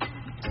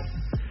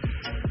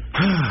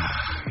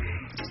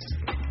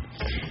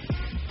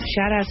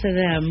 Shout out to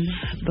them,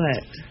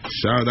 but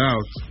shout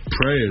out,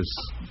 prayers.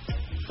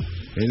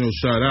 Ain't no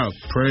shout out.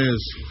 Prayers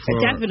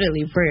for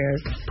definitely prayers.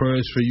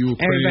 Prayers for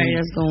Ukraine. Everybody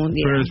that's going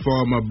there. Prayers for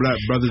all my black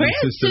brothers and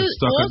sisters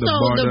stuck at the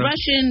border.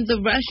 Also,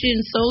 the Russian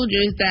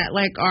soldiers that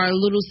like are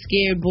little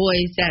scared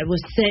boys that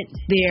was sent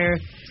there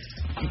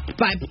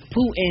by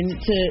Putin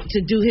to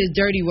do his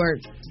dirty work.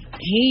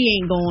 He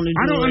ain't going to do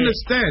it. I don't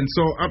understand.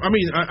 So I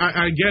mean,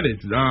 I get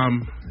it.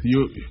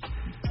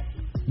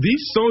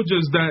 These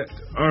soldiers that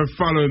are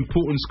following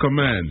Putin's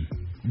command,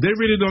 they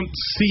really don't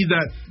see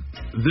that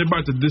they're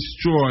about to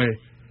destroy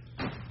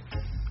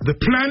the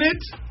planet.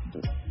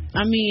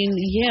 I mean,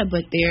 yeah,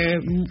 but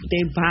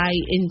they buy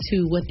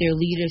into what their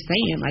leader's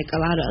saying, like a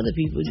lot of other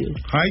people do.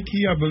 High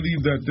key, I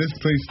believe that this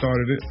place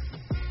started it.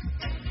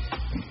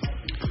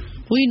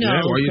 We know,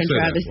 why you say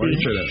that? Why you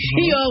say that?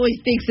 He always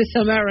thinks it's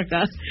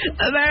America.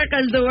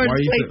 America's the worst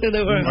place in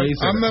the world. I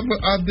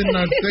did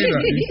not say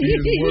that. You see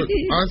his work.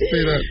 I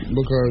say that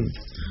because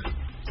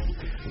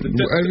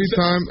every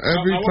time.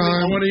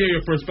 I want to hear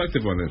your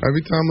perspective on it.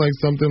 Every time, like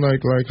something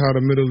like how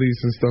the Middle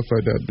East and stuff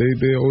like that,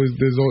 they always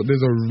there's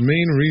a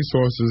main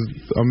resource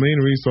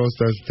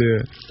that's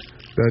there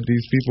that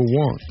these people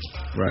want,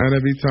 right? And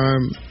every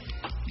time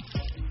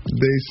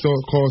they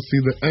so-called see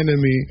the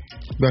enemy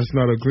that's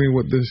not agreeing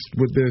with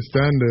their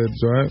standards,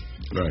 right?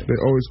 Right. They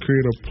always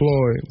create a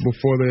ploy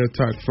before they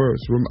attack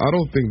first. I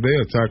don't think they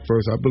attack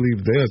first. I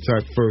believe they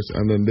attack first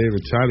and then they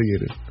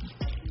retaliated.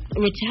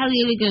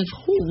 Retaliate against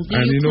who?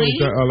 And you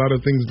notice that a lot of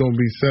things don't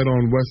be said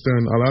on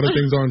Western. A lot of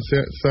things aren't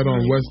said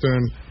on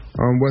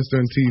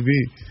Western TV.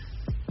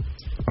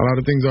 A lot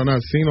of things are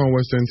not seen on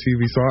Western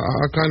TV. So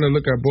I kind of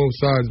look at both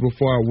sides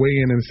before I weigh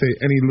in and say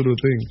any little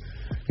thing.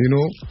 You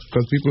know,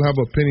 because people have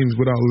opinions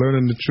without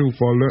learning the truth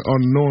or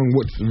knowing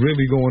what's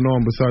really going on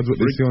besides what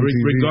they see on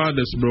TV.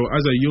 Regardless, bro,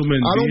 as a human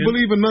being, I don't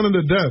believe in none of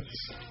the deaths.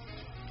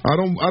 I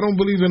don't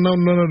believe in none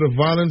of the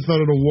violence,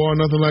 none of the war,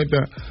 nothing like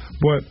that.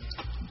 But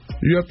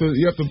you have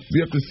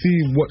to see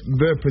what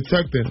they're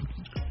protecting.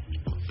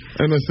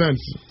 In a sense,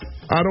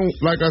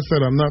 like I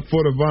said, I'm not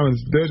for the violence.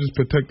 They're just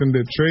protecting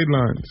their trade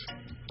lines.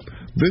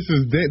 This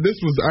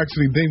was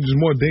actually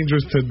more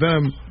dangerous to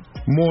them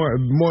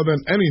more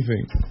than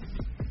anything.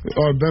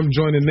 Or them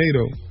joining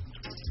NATO.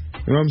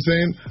 You know what I'm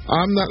saying?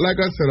 I'm not, like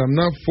I said, I'm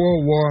not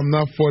for war. I'm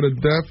not for the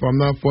death. I'm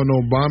not for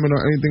no bombing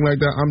or anything like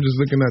that. I'm just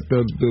looking at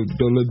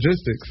the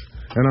logistics.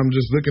 And I'm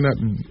just looking at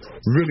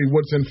really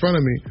what's in front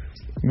of me.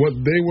 What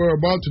they were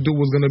about to do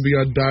was going to be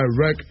a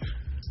direct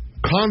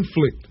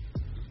conflict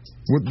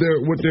with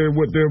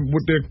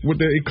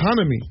their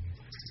economy.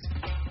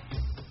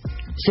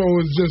 So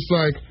it's just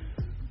like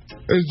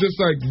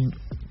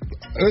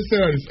let's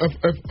say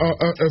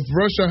if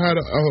Russia had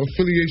an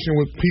affiliation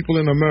with people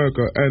in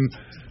America and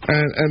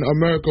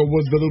America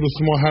was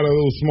had a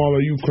little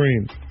smaller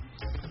Ukraine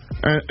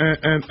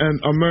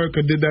and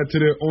America did that to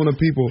their own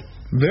people,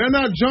 they're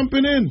not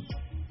jumping in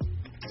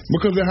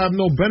because they have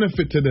no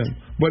benefit to them,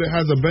 but it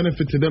has a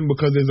benefit to them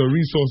because there's a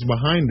resource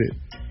behind it.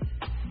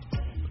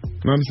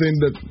 You know what I'm saying?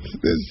 That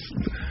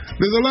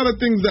there's a lot of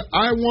things that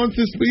I want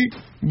to speak,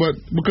 but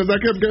because I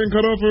kept getting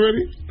cut off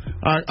already,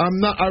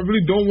 I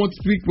really don't want to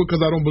speak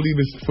because I don't believe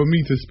it's for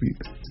me to speak.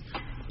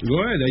 Go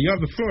ahead, you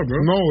have the floor, bro.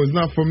 No, it's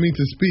not for me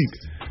to speak.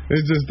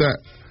 It's just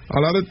that a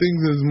lot of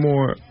things is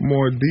more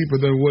deeper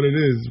than what it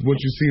is, what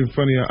you see in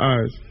front of your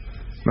eyes.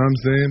 You know what I'm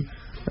saying?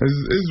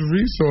 It's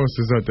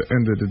resources at the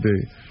end of the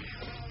day.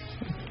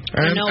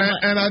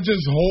 And I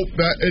just hope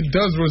that it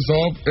does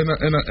resolve in a.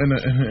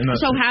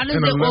 So how does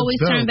it always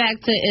turn back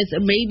to?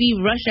 Maybe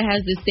Russia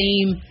has the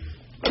same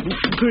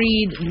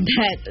greed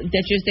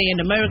that you're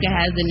saying America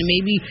has, and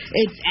maybe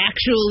it's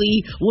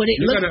actually what it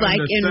looks like,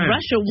 and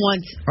Russia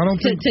wants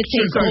to take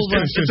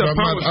over.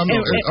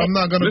 I'm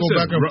not going to go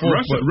back and forth.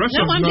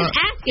 I'm just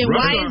asking,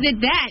 why is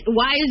it that?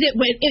 Why is it?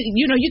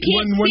 You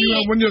can't see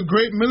it. When you're a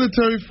great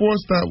military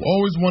force that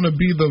always want to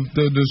be the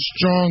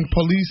strong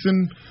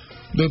policing.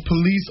 The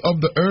police of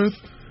the earth.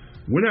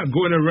 We're not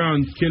going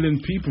around killing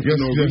people for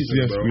no reason,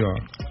 yes, bro. we are.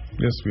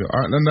 Yes, we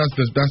are. And that's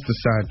the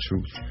sad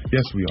truth.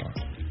 Yes, we are.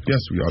 Yes,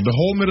 we are. The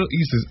whole Middle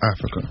East is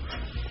Africa.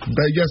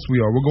 Yes, we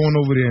are. We're going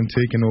over there and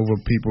taking over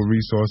people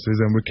resources,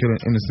 and we're killing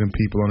innocent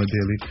people on a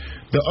daily.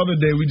 The other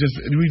day, we just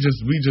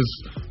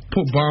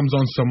put bombs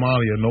on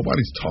Somalia.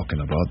 Nobody's talking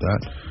about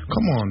that.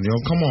 Come on,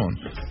 come on.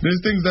 There's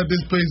things that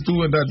this place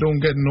do and that don't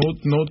get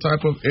no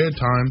type of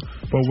airtime.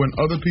 But when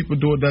other people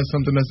do it, that's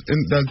something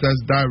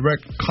that's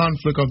direct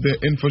conflict of their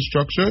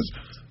infrastructures.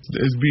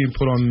 Is being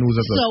put on the news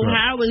as a threat.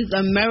 How is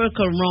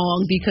America wrong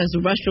because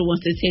Russia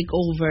wants to take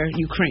over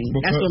Ukraine?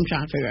 That's what I'm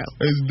trying to figure out.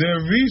 It's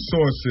their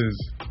resources.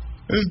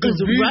 Because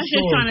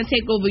Russia's trying to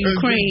take over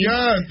Ukraine.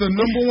 The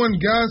number one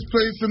gas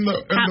place in the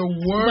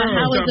world. But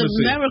how is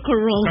America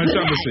wrong?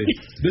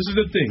 This is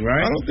the thing,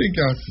 right? I don't think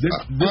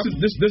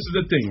this is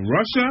the thing.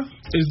 Russia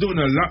is doing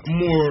a lot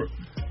more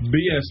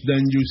BS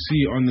than you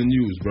see on the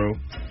news, bro.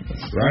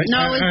 Right?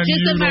 No, it's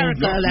just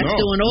America that's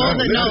doing all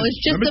the. No, it's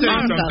just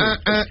America.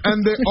 And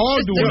they're all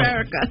doing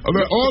America.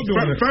 They're all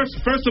doing it.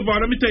 First of all,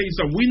 let me tell you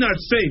something. We're not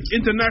safe.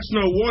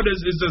 International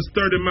waters is just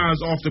 30 miles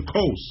off the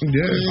coast.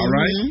 Yes. All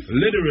right?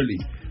 Literally.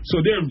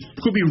 So there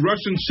could be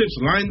Russian ships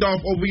lined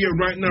off over here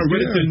right now,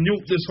 ready to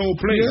nuke this whole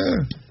place.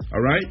 Yeah.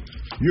 All right?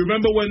 You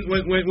remember when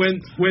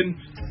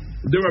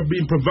they were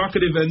being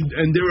provocative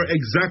and they were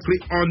exactly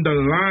on the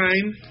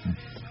line,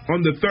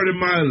 on the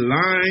 30-mile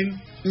line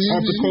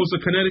off the coast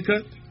of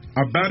Connecticut?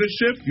 A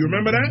battleship? You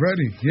remember that?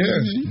 Ready,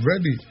 yes,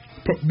 ready.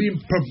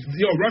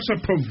 Russia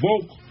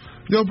provoked.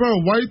 Yo, bro,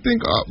 why you think?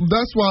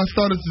 That's why I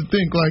started to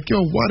think, like, yo,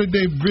 why did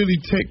they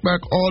really take back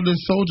all the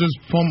soldiers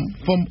from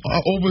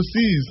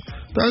overseas?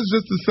 That's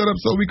just to set up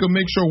so we can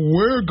make sure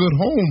we're good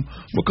home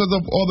because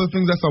of all the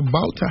things that's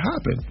about to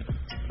happen.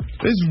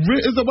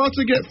 It's about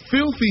to get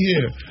filthy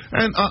here,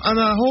 and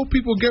I hope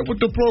people get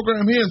with the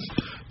program here.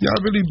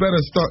 Y'all really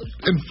better start.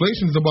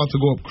 Inflation's about to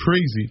go up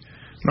crazy. You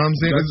know what I'm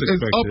saying?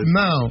 It's up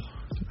now,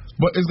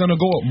 but it's going to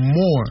go up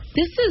more.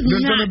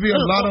 There's going to be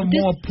a lot of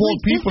more poor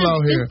people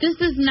out here. This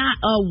is not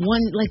a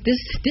one, like, this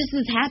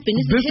has happened.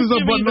 This is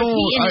a, but no,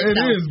 it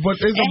is,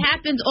 but it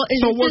happens.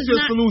 So what's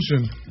your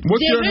solution?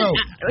 What's your help?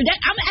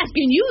 I'm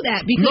asking you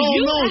that because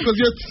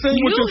because you're saying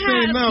what you're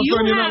saying now, so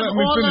you're not letting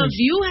me finish.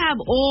 You have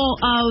all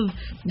of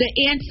the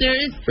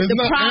answers, the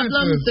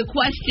problems, the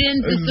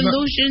questions, the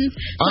solutions.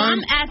 So I'm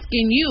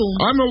asking you.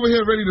 I'm over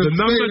here ready to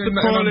say it, and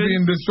I'm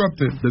being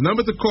disrupted. The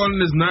number to call in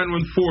is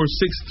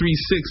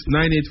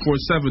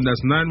 914-636-9847.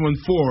 That's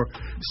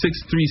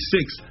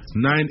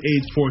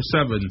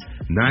 914-636-9847.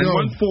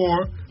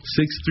 914-636-9847.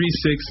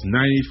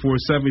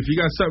 If you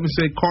got something to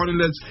say, call in.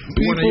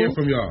 We want to hear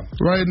from y'all.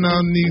 Right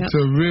now need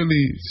to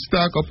really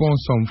stock up on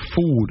some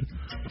food.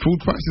 Food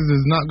prices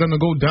is not going to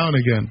go down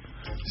again.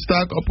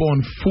 Stock up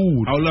on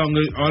food. How long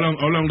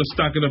the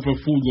stocking up of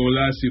food gonna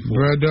last you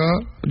for?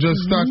 Brother, just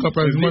stock up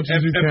as much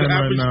as you can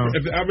right now.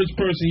 If the average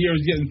person here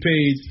is getting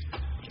paid,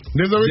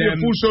 there's already a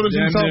food shortage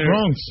in South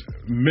Bronx.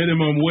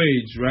 Minimum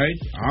wage, right?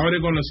 How are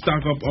they going to stock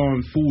up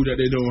on food that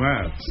they don't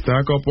have?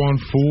 Stock up on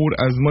food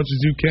as much as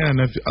you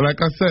can. Like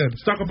I said,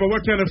 stock up on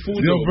what kind of food?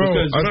 Yo, bro,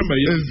 because remember,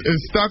 is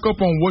stock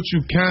up on what you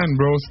can,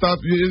 bro. It's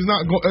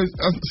not.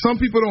 Some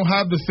people don't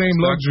have the same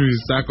luxuries.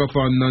 Stock up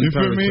on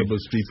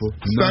non-perishables, people.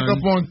 Stock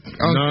up on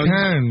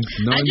cans.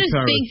 I just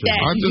think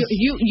that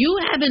you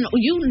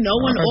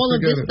knowing all of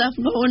this stuff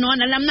going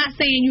on, and I'm not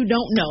saying you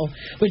don't know,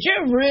 but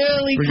you're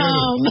really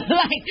calm,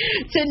 like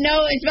to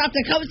know it's about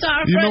to come to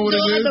our front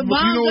door. The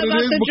you know what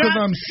it is? Because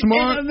I'm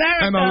smart,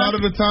 and a lot of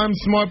the time,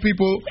 smart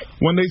people,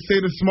 when they say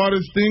the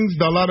smartest things,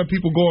 a lot of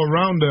people go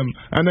around them.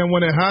 And then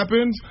when it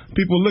happens,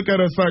 people look at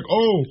us like,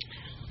 oh,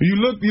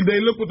 they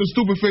look with the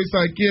stupid face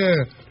like, yeah,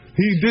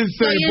 he did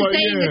say, so you're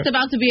saying it's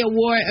about to be a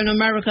war in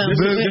America.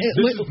 It's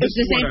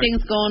the same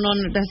things going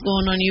on that's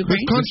going on in Ukraine?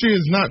 This country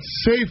is not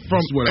safe from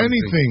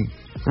anything.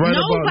 Right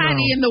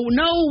nowhere in the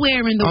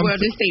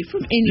world is safe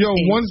from anything. Yo,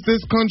 once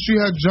this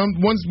country had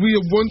jumped, once we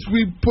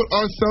put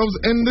ourselves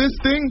in this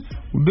thing,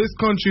 this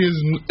country is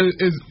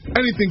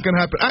anything can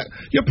happen.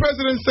 Your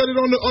president said it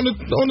on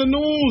the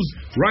news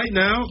right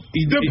now.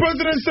 The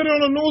president said it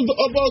on the news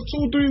about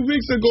 2-3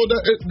 weeks ago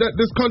that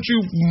this country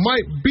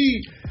might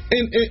be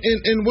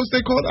in what's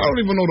they called? I don't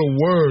even know the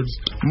words,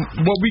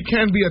 but we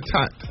can be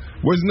attacked.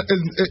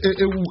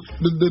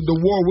 The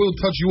war will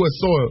touch U.S.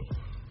 soil.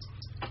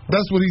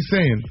 That's what he's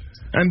saying.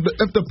 And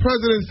if the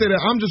president said that,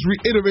 I'm just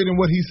reiterating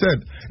what he said.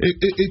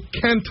 It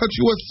can touch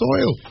U.S.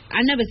 soil.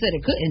 I never said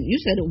it couldn't.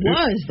 You said it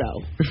was,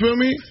 though. You feel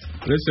me?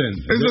 Listen,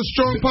 it's a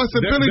strong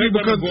possibility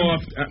because go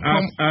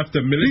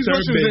after military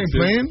these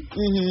bases ain't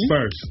playing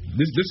first.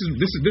 This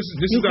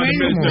is not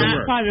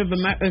military part of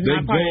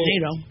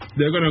NATO.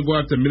 They're gonna go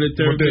after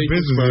military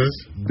bases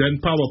first, then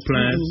power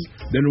plants,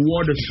 then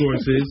water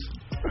sources,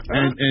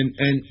 and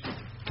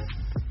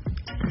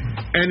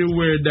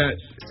anywhere that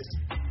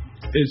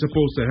is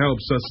supposed to help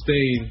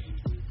sustain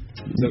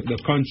the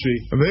country.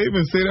 They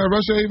even say that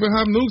Russia even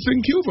have nukes in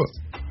Cuba.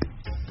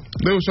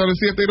 They were trying to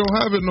see if they don't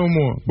have it no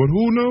more. But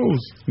who knows?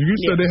 You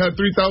said they had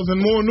 3,000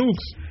 more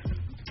nukes.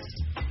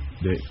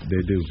 They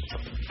do.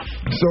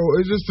 So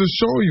it's just to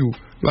show you,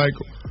 like,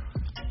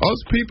 us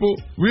people,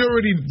 we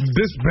already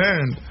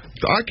disband.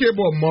 I care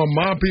about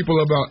my people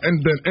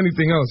than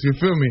anything else. You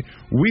feel me?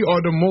 We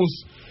are the most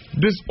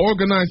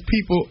disorganized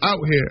people out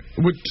here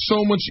with so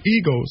much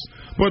egos.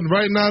 But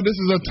right now, this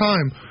is a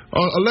time.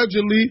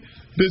 Allegedly,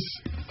 this.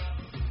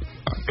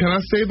 Can I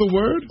say the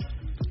word?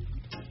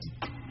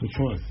 Which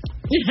one?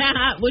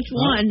 Which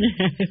one?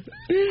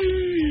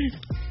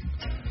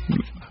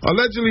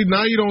 Allegedly,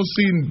 now you don't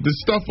see the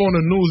stuff on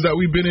the news that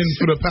we've been in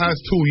for the past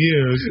 2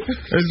 years.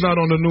 It's not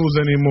on the news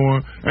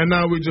anymore. And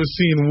now we're just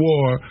seeing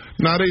war.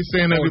 Now they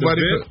saying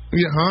everybody...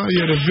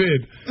 the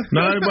vid.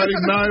 Now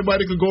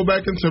everybody could go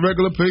back into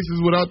regular places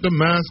without the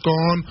mask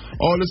on,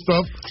 all this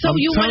stuff. So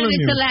you wanted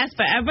it to last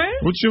forever?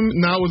 What you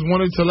now is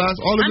wanted to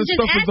last? All of this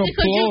stuff is a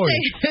ploy.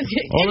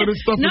 All of this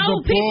stuff is a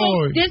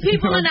ploy. There's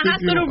people in the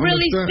hospital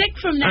really sick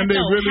from that, and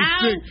they're really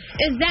sick.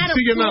 Is that a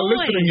ploy? See, you're not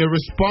listening. You're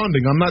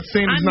responding. I'm not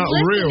saying it's not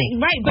real.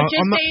 Right, but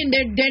you're saying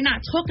they're not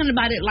talking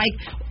about it like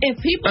if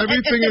people...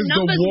 Everything is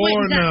the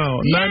war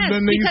now. Yes,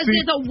 because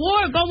there's a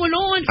war going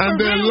on for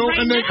real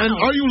right now. And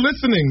are you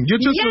listening? You're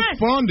just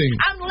responding.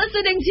 I'm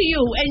listening to you,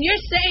 and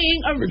you're saying,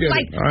 I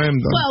am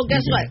done. Well,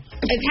 guess what?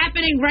 It's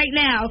happening right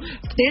now.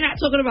 They're not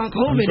talking about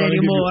COVID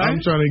anymore. I'm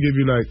trying to give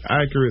you, like,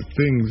 accurate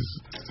things.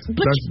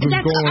 That's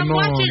going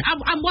on.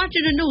 I'm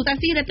watching the news. I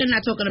see that they're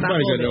not talking about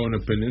COVID. Everybody got their own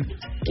opinion.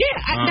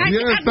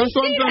 Yeah, that's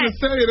what I'm trying to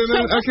say. And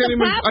I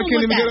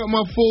can't even get out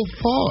my full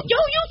thought. Yo,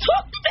 you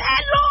talked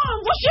mad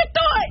long. What's your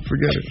thought?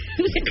 Forget it.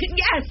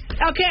 Yes.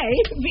 Okay.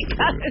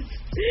 Because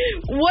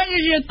what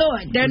is your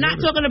thought? They're not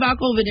talking about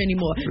COVID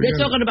anymore. They're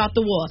talking about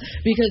the war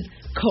because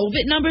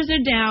COVID numbers are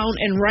down,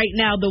 and right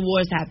now the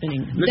war is happening.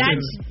 Listen,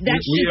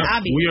 that's just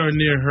obvious. We are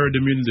near herd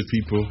immunity,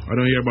 people. I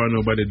don't hear about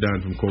nobody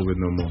dying from COVID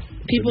no more.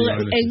 People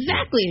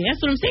exactly.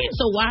 That's what I'm saying.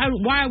 So why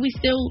are we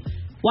still?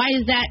 Why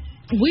is that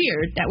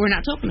weird that we're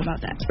not talking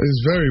about that?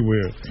 It's very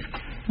weird.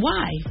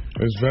 Why?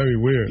 It's very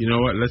weird. You know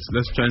what?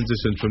 Let's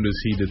transition from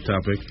this heated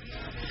topic.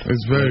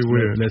 It's very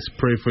weird. Let's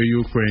pray for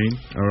Ukraine.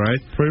 All right.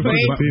 Pray for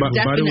the people.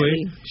 By the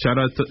way, shout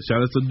out to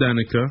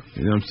Danica.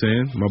 You know what I'm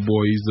saying? My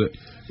boy, he's the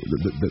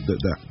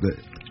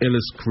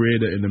illest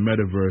creator in the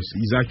metaverse.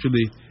 He's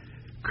actually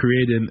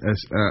creating a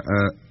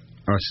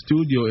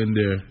studio in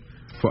there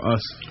for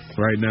us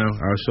right now.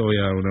 I'll show you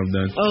when I'm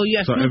done. Oh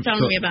yes, you're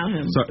telling me about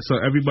him.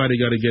 So everybody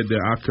got to get their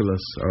Oculus,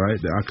 all right?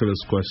 The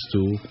Oculus Quest 2,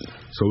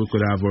 so we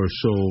could have our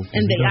show.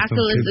 And the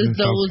Oculus is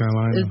those.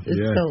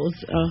 Those.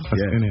 Oh.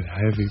 That's in it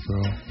heavy, bro.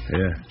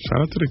 Yeah. Shout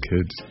out to the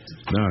kids.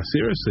 Nah,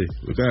 seriously,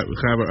 we have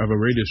a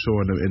radio show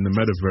in the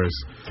metaverse.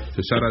 So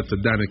shout out to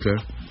Danica.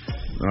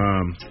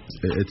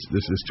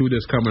 The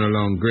studio's coming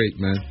along great,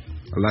 man.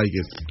 I like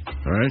it.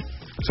 All right.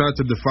 Shout out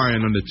to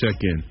Defiant on the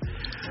check-in.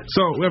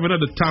 So we have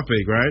another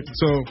topic, right?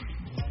 So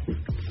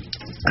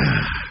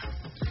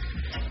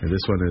and this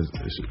one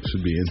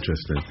should be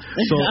interesting.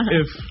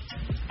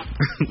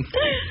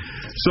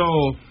 So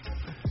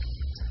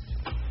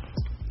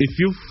if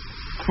you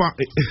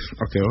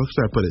okay, how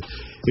should I put it?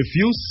 If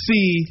you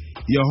see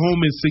your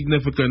home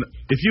insignificant,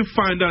 if you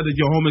find out that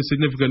your home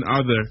insignificant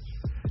other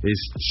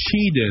is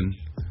cheating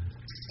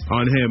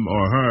on him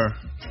or her,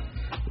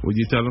 would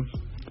you tell him?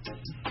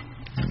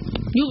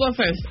 You go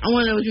first. I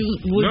want to know what you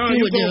would go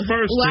do.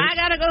 First. Why I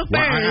gotta go first?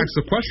 Why I asked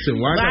the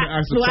question? Why I gotta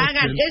ask the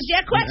question? It's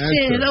your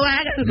question. So why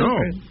I gotta go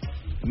first?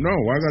 No,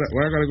 why I gotta go?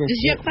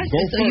 It's your question.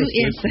 Go so first.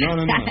 You answer.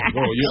 No.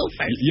 Go. Go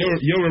first.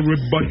 You're a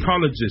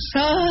rebutologist.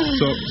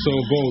 so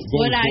go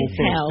What I first.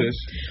 tell?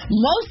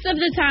 Most of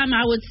the time,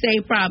 I would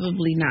say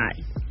probably not.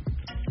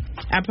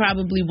 I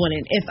probably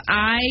wouldn't. If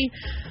I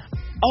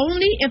don't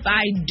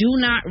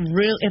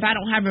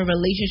have a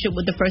relationship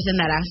with the person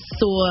that I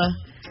saw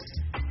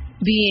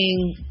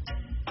being.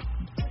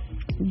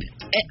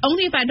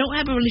 Only if I don't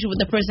have a relationship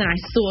with the person I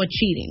saw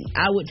cheating,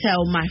 I would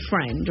tell my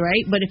friend,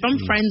 right? But if I'm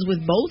friends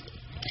with both,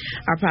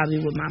 I probably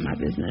would mind my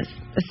business,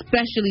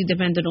 especially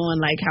depending on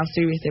like how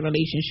serious the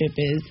relationship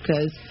is,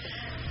 because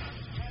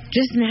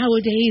just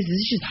nowadays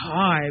it's just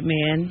hard,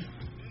 man.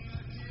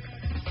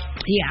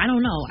 Yeah, I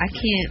don't know. I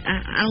can't.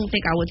 I don't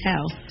think I would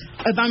tell.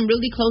 If I'm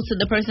really close to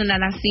the person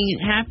that I've seen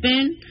it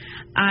happen,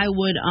 I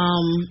would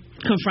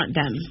confront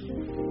them.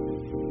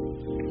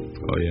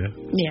 Oh yeah.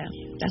 Yeah.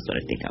 That's what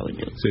I think I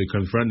would do. So you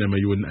confront them, and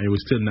you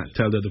would still not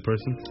tell the other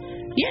person?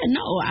 Yeah,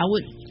 no, I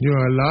would. You're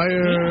a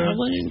liar. Yeah,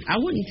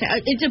 I wouldn't tell.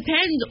 It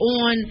depends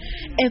on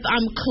if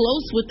I'm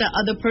close with the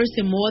other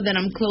person more than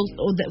I'm close,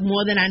 or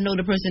more than I know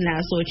the person that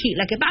I saw cheat.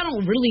 Like if I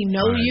don't really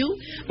know you,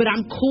 but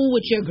I'm cool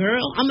with your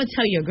girl, I'm gonna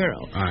tell your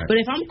girl. But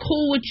if I'm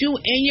cool with you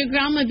and your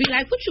girl, I'm gonna be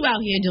like, what you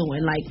out here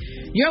doing? Like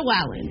you're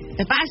wilding.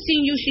 If I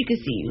seen you, she could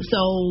see you.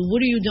 So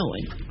what are you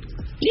doing?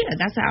 Yeah,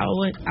 that's how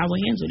I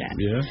would handle that.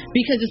 Yeah.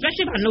 Because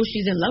especially if I know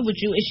she's in love with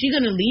you, is she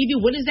gonna leave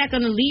you? What is that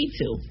gonna lead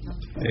to?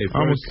 Hey,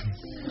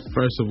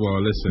 first of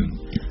all,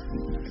 listen.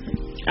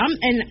 I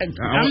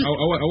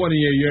want to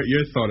hear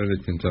your thought on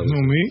it, Kentucky. You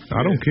know me?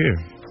 I don't care.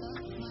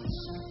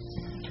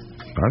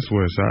 That's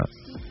where it's at.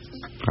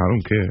 I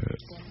don't care.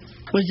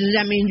 But does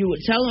that mean you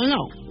would tell her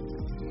no?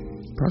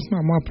 That's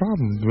not my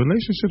problem.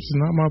 Relationships is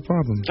not my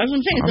problem. That's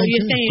what I'm saying. So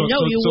you're saying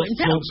no, you wouldn't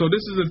tell. So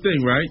this is the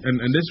thing, right?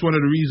 And this is one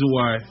of the reasons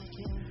why.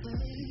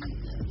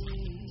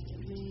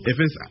 If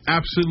it's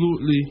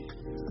absolutely,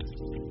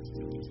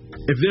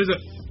 if there's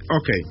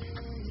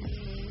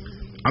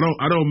I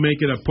don't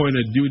make it a point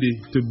of duty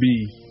to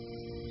be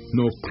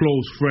no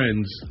close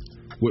friends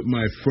with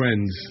my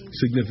friend's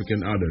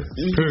significant other.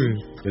 Period.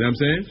 You know what I'm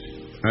saying?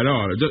 At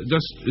all.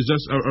 It's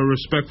just a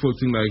respectful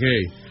thing. Like,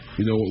 hey,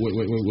 you know,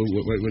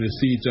 when they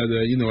see each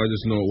other, you know, I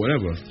just know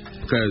whatever.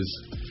 Because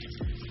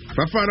if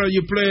I find out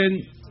you're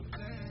playing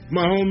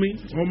my homie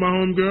or my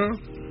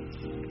homegirl.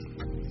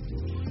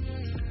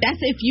 That's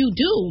if you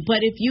do,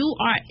 but if you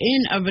are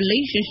in a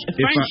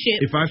friendship.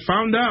 If I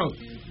found out,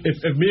 if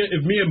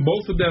me and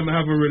both of them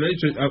have a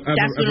relationship,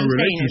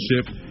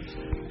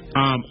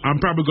 I'm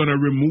probably gonna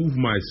remove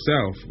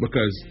myself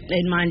because.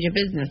 And mind your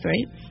business,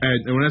 right?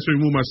 And when I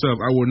say remove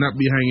myself, I will not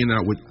be hanging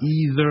out with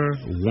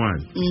either one.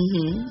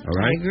 Mm-hmm. All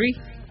right. I agree.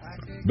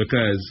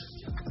 Because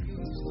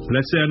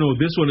let's say I know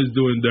this one is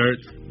doing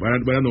dirt,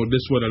 but I know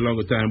this one a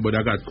longer time, but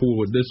I got cool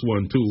with this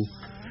one too,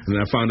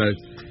 and I found out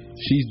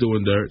she's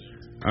doing dirt.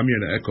 I'm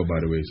hearing the echo,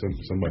 by the way,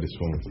 somebody's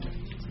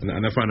phone.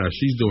 And I found out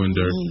she's doing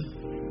dirt.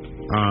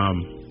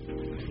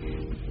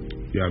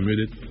 Yeah, I'm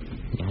muted.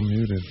 I'm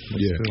muted.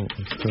 Still.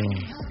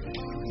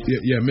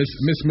 Yeah. Miss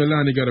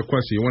Milani got a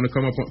question. You want to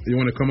come up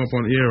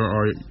on air,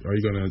 or are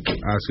you gonna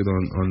ask it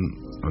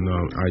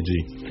on IG?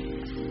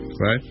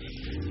 Right.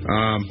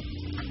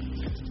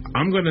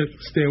 I'm gonna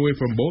stay away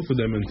from both of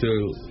them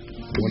until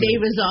they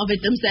resolve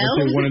it themselves.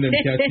 Until one of them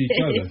catch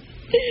each other.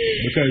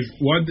 Because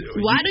why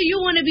do you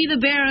want to be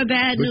the bearer of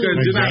bad news?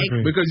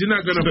 Because you're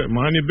not gonna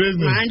mind your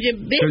business. Mind your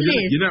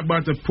business. You're not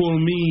about to pull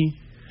me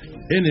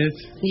in it.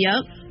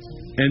 Yep.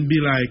 And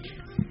be like,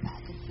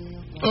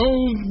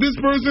 oh, this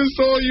person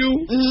saw you.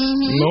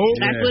 Mm-hmm. Nope.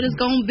 That's what it's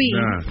gonna be.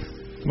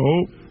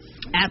 Nope.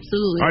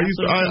 Absolutely.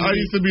 I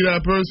used to be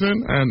that person,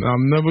 and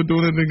I'm never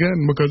doing it again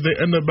because they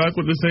end up back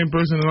with the same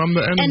person, and I'm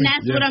the enemy. And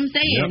that's what I'm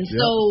saying.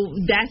 So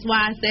that's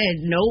why I said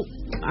nope.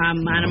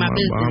 I'm minding my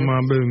business. I'm my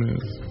business.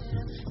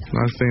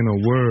 Not saying a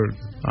word.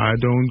 I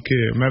don't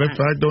care. Matter of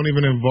fact, don't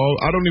even involve.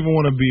 I don't even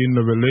want to be in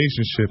the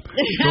relationship.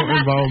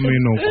 Don't involve me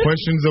in no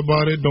questions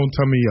about it. Don't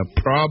tell me your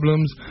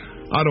problems.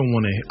 I don't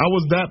want to. I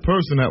was that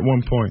person at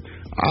one point.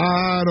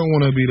 I don't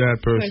want to be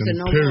that person.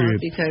 Period.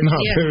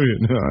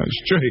 Period.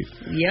 Straight.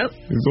 Yep.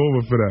 It's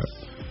over for that.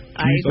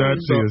 Keep that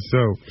to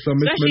yourself. So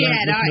Miss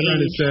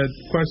Melanie said,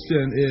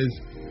 question is,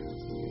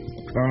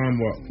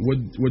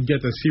 would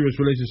get a serious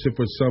relationship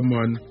with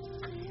someone,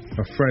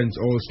 a friend's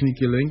old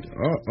sneaky link?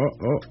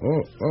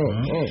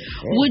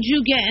 Would you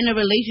get in a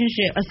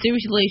relationship, a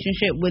serious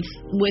relationship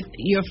with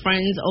your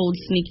friend's old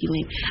sneaky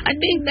link? I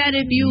think that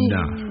if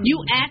you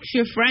ask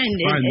your friend,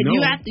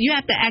 you have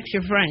to ask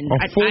your friend.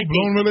 A full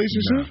blown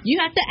relationship? You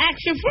have to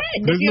ask your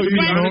friend.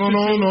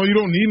 No. You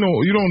don't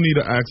need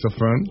to ask a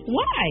friend.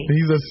 Why?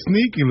 He's a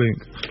sneaky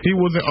link.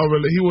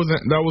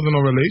 That wasn't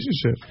a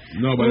relationship.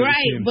 No, but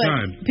right,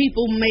 but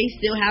people may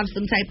still have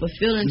some type of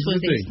feeling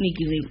towards their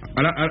sneaky link.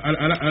 And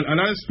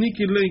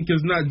sneaky link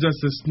is not just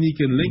a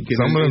sneaky link.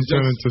 Some of them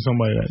turn into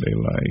somebody that they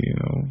like, you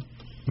know.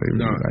 They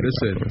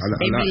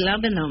be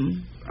loving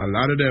them. A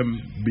lot of them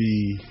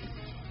be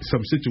some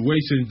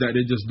situations that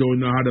they just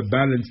don't know how to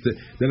balance.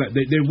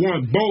 They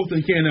want both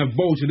and can't have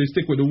both, so they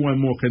stick with the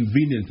one more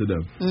convenient to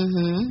them.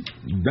 Mm-hmm.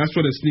 That's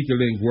what a sneaky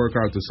link work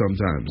out to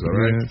sometimes, all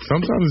right? Yeah,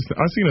 sometimes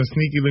I've seen a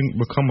sneaky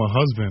link become a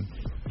husband.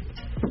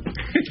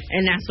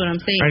 And that's what I'm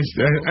saying.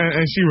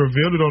 And she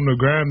revealed it on the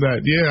gram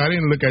that, I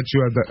didn't look at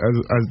you as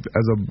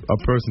a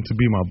person to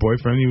be my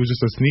boyfriend. He was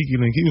just a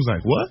sneaky link. He was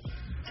like, what?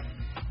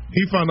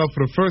 He found out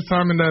for the first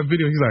time in that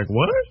video. He's like,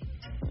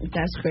 what?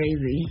 That's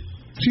crazy.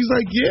 She's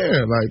like,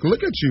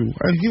 look at you.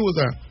 And he was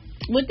like,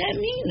 what that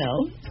mean,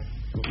 though?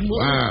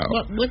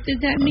 Wow. What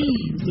did that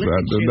mean? You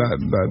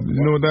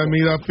know what that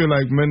means? I feel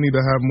like men need to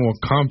have more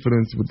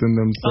confidence within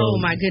themselves. Oh,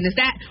 my goodness.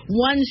 That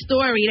one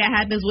story that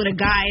happens with a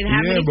guy, and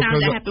how many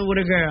times that happened with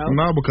a girl?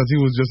 No, because he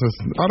was just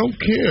I don't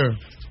care.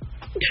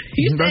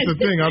 That's the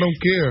thing. I don't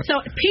care.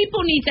 So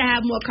people need to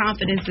have more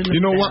confidence in themselves.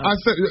 You know what? I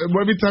said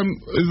every time,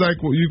 it's like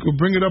you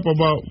could bring it up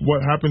about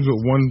what happens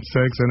with one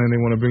sex and then they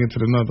want to bring it to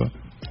another.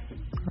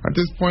 At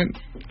this point,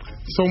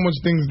 so much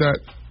things that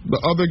the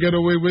other get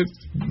away with,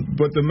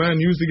 but the man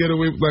used to get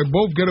away with, like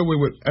both get away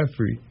with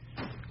every.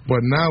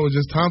 But now it's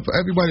just time for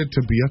everybody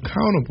to be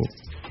accountable.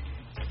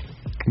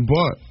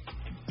 But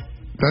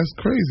that's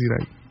crazy,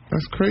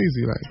 that's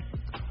crazy.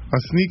 A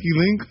sneaky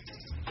link,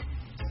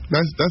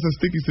 that's a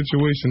sticky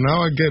situation.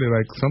 Now I get it.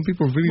 Like some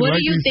people really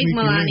like these sneaky links.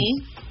 What do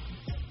you think, Melanie?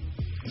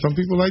 Some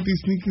people like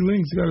these sneaky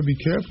links. You gotta be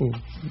careful.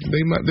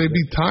 They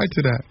be tied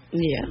to that.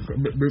 Yeah.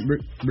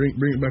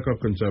 Bring it back up,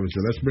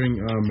 conservative. Let's bring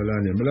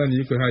Melania. Melania,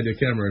 you can hide your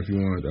camera if you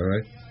want. All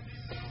right.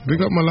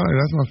 Big up Melania.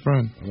 That's my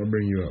friend. I'm gonna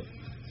bring you up.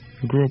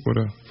 I grew up with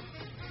her.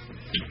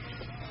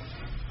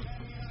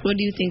 What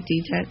do you think,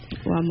 D-Tech,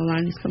 while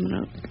Melania's coming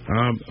up?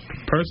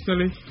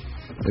 Personally,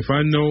 if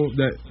I know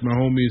that my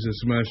homies will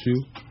smash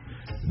you,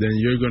 then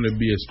you're going to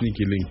be a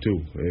sneaky link too.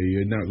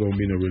 You're not going to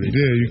be in a relationship.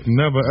 Yeah, you can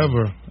never,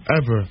 ever.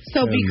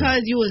 So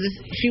because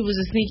she was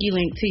a sneaky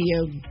link to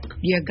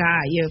your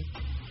guy, your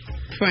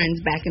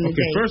friends back in the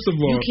day. First of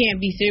all, you can't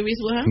be serious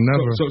with her?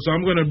 Never. So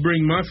I'm going to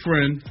bring my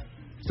friend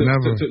to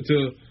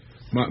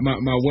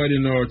my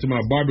wedding or to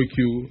my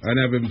barbecue and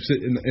have him sit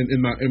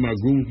in my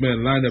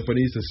groomsman lineup and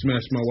he used to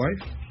smash my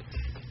wife.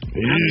 I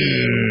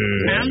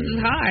mean, times is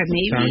hard,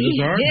 maybe.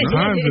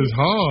 Times is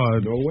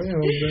hard. No way,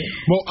 Jose.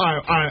 Well,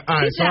 I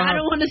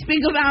don't want to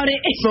speak about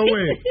it. So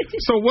wait.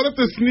 So what if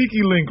the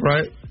sneaky link,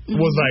 right,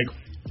 was like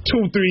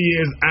 2-3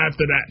 years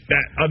after that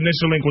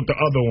initial link with the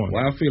other one?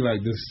 Well, I feel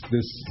like these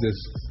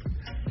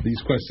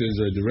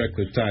questions are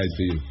directly tied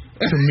to you.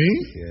 To me?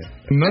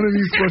 Yeah. None of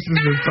these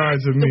questions are tied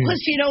to me. Because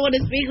she don't want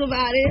to speak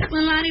about it.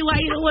 Melanie, why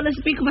you don't want to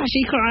speak about it?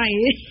 She crying.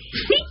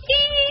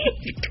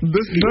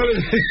 None of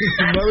this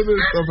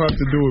stuff has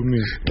to do with me.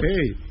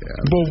 Hey.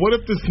 But what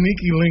if the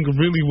sneaky link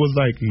really was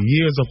like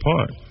years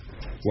apart?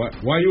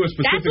 Why you were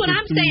specifically? That's what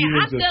I'm saying.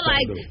 I feel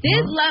like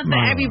there's love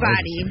for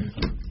everybody.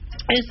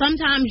 And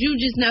sometimes you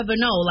just never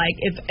know. Like,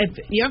 if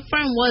your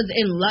friend was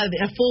in love, in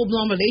a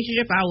full-blown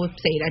relationship, I would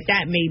say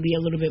that may be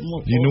a little bit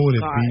more. You know what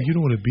it be? You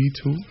know what it be,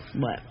 too?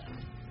 What?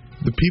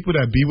 The people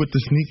that be with the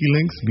sneaky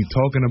links be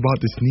talking about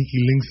the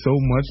sneaky links so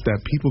much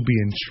that people be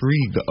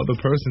intrigued. The other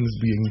person is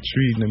being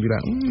intrigued and be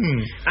like,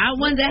 I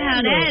wonder how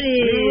that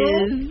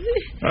is.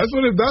 That's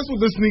what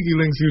the sneaky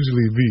links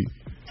usually be.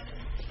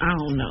 I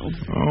don't know.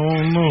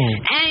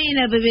 I ain't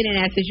never been in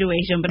that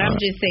situation, but I'm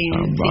just saying.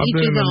 I've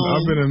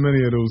been in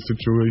many of those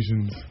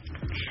situations.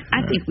 I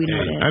think we know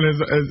that. And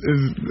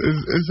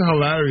it's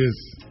hilarious.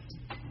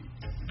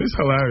 It's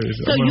hilarious.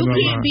 So you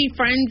can't be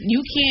friends.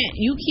 You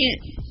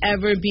can't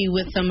ever be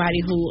with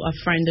somebody who a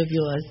friend of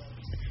yours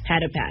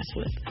had a past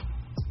with.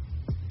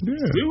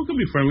 Yeah, we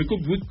could be friends. We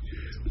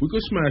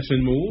could smash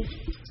and move.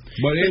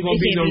 But it ain't gonna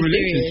be no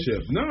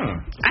relationship. Nah.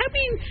 I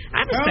mean,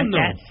 I respect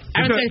that.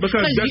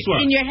 Because that's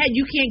why. In your head,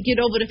 you can't get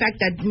over the fact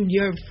that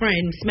your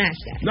friend smashed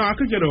that. No, I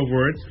could get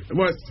over it.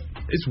 But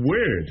it's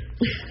weird.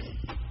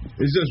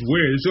 It's just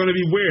weird. It's gonna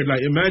be weird.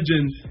 Like,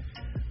 imagine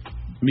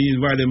me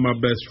inviting my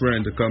best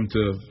friend to come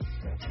to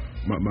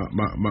my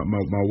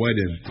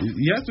wedding.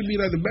 You have to be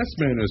like the best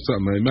man or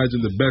something. Imagine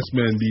the best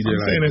man be there.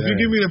 I'm saying,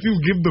 if you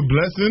give the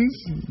blessings,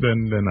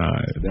 then that's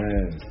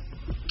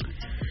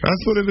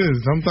what it is.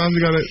 Sometimes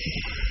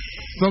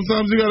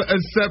you gotta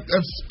accept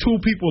if two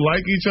people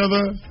like each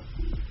other.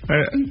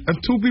 If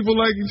two people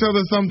like each other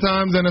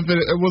sometimes, and if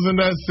it wasn't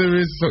that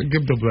serious, so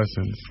give the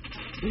blessings.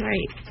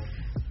 Right.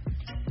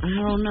 I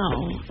don't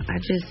know. I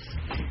just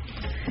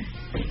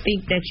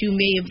think that you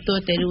may have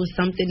thought that it was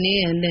something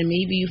there, and then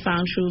maybe you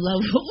found true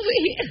love over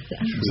here.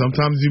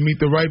 Sometimes you meet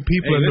the right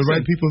people, and the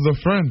right people's a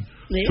friend.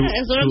 Yeah,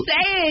 that's what I'm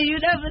saying.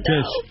 You never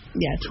know.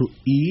 Yes. To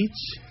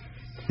each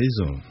his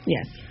own.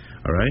 Yes.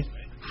 All right.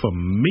 For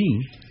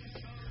me,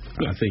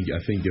 yes. I think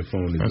your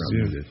phone is not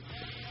muted.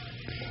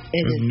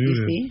 It's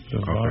muted.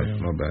 Okay,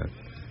 my bad.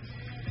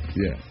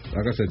 Yeah,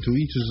 like I said, to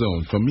each his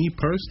own. For me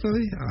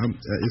personally,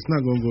 it's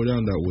not gonna go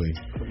down that way.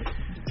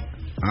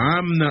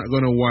 I'm not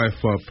gonna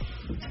wife up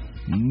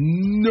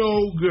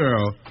no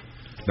girl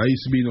that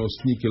used to be no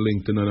sneaky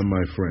link to none of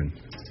my friends.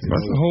 That's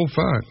the whole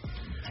fact.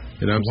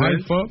 You know what I'm saying?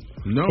 Wife up?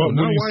 No, but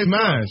not when you wife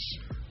smash.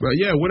 But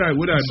yeah, would I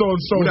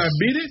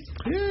beat it?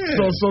 Yeah.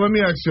 So let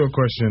me ask you a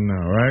question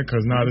now, right?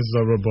 Because now this is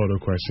a rebuttal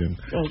question.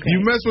 Okay.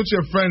 You mess with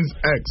your friend's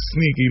ex,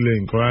 sneaky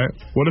link, right?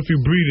 What if you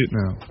breed it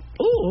now?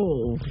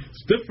 Ooh.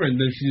 It's different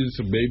than she's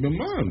a baby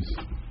mom's.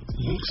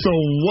 So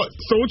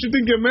what you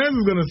think your man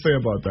is gonna say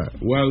about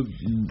that? Well,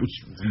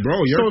 bro,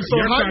 your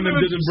kind of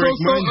didn't break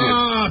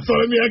mine. So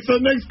let me ask the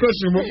next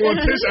question before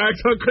Tish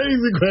asks her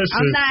crazy question.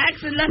 I'm not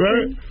asking nothing.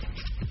 Right?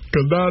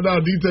 Because now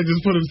D-Tech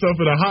just put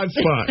himself in a hot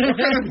spot.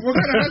 What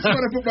kind of hot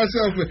spot I put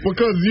myself in?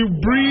 Because you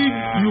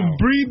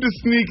breed the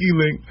sneaky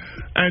link,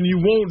 and you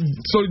won't.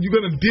 So you're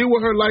gonna deal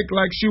with her like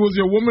she was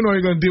your woman, or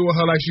you're gonna deal with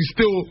her like she's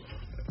still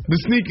the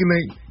sneaky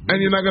link, and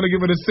you're not gonna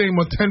give her the same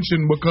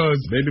attention because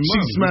she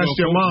smashed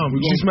your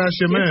mom, she smashed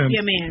your man.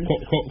 Your man.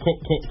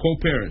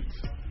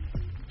 Co-parents.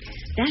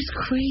 That's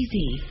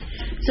crazy.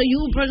 So you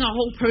will bring a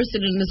whole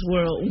person in this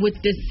world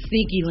with this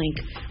sneaky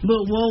link,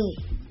 but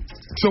won't.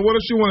 So what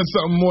if she wanted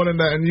something more than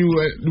that, and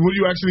would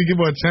you actually give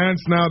her a chance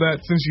now that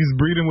since she's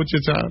breeding with your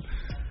child?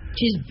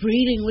 She's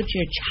breeding with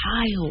your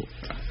child.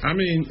 I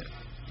mean,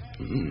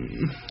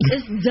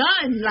 it's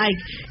done. Like,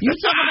 you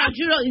talk about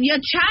your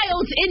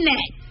child's in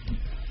that.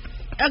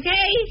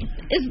 Okay?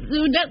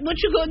 What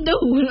you gonna do?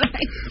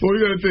 Like, what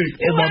you gonna think?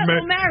 My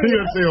man.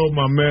 You gonna say,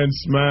 my man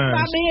smashed.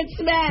 My man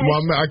smashed.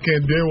 I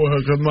can't deal with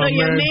her because my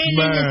man smashed.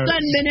 And your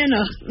son been in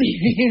her.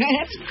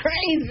 That's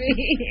crazy.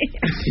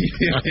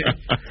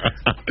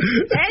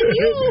 And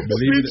you.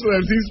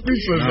 Speechless. He's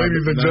speechless,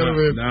 ladies and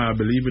gentlemen. Nah,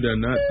 believe it or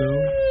not,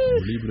 though.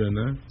 Believe it or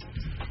not,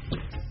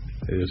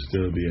 it'll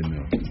still be a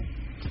no.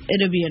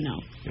 It'll be a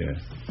no. Yeah.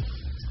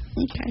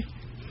 Okay.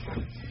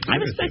 I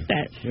respect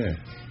that. Yeah.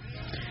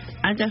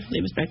 I definitely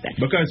respect that.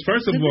 Because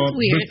first of all,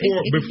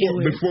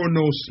 before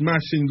no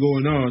smashing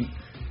going on,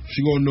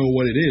 she gonna know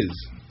what it is.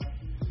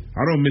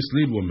 I don't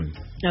mislead women.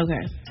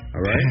 Okay.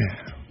 All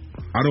right.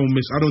 I don't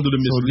do the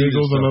misleading.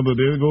 So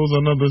there goes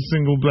another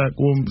single black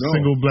woman,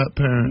 single black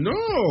parent. No,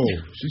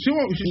 she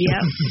won't.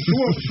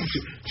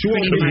 She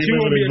won't be a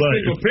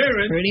single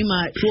parent. Pretty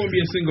much. She won't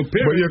be a single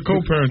parent. But you're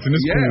co-parenting.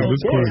 It's cool.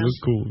 It's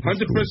cool.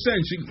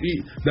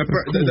 100%.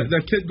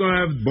 That kid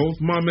gonna have both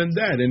mom and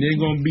dad, and there ain't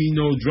gonna be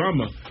no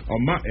drama on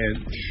my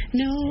end.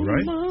 No.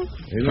 Right.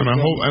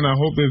 And I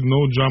hope there's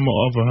no drama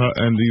off of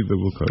her end either,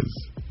 because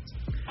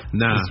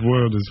this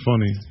world is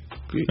funny.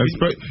 You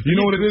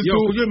know what it is, yo,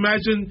 could you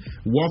imagine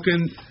walking,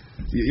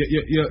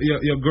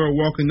 your girl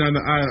walking down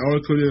the aisle, all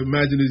I could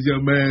imagine is your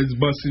man's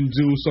busting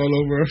juice all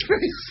over her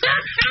face?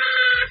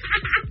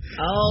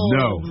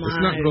 No,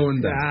 it's not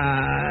going down.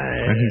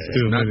 And he's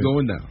still not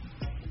going down.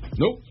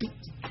 Nope.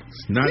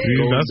 It's not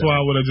going down. That's why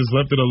I would have just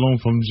left it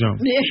alone from jump.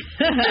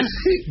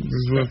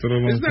 Just left it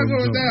alone it's not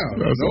going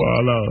down. That's why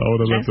I would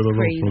have left it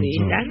alone from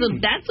jump.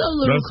 That's a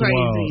little crazy.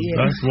 Wild.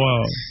 Yeah. That's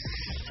wild.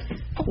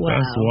 Wow.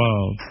 That's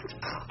wild.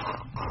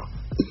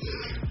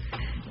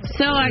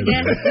 So I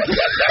guess.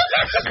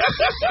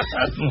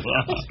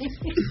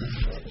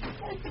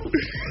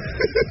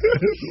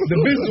 The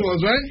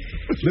visuals, right?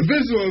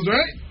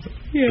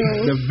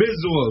 Yeah. The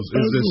visuals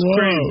is just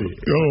crazy.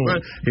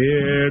 Right?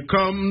 Here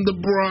come the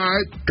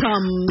bride.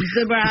 Comes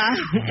the bride.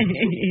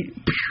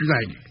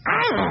 Like,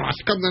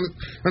 she comes on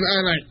the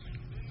eye like,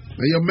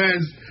 and your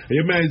man's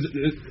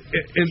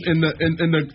in the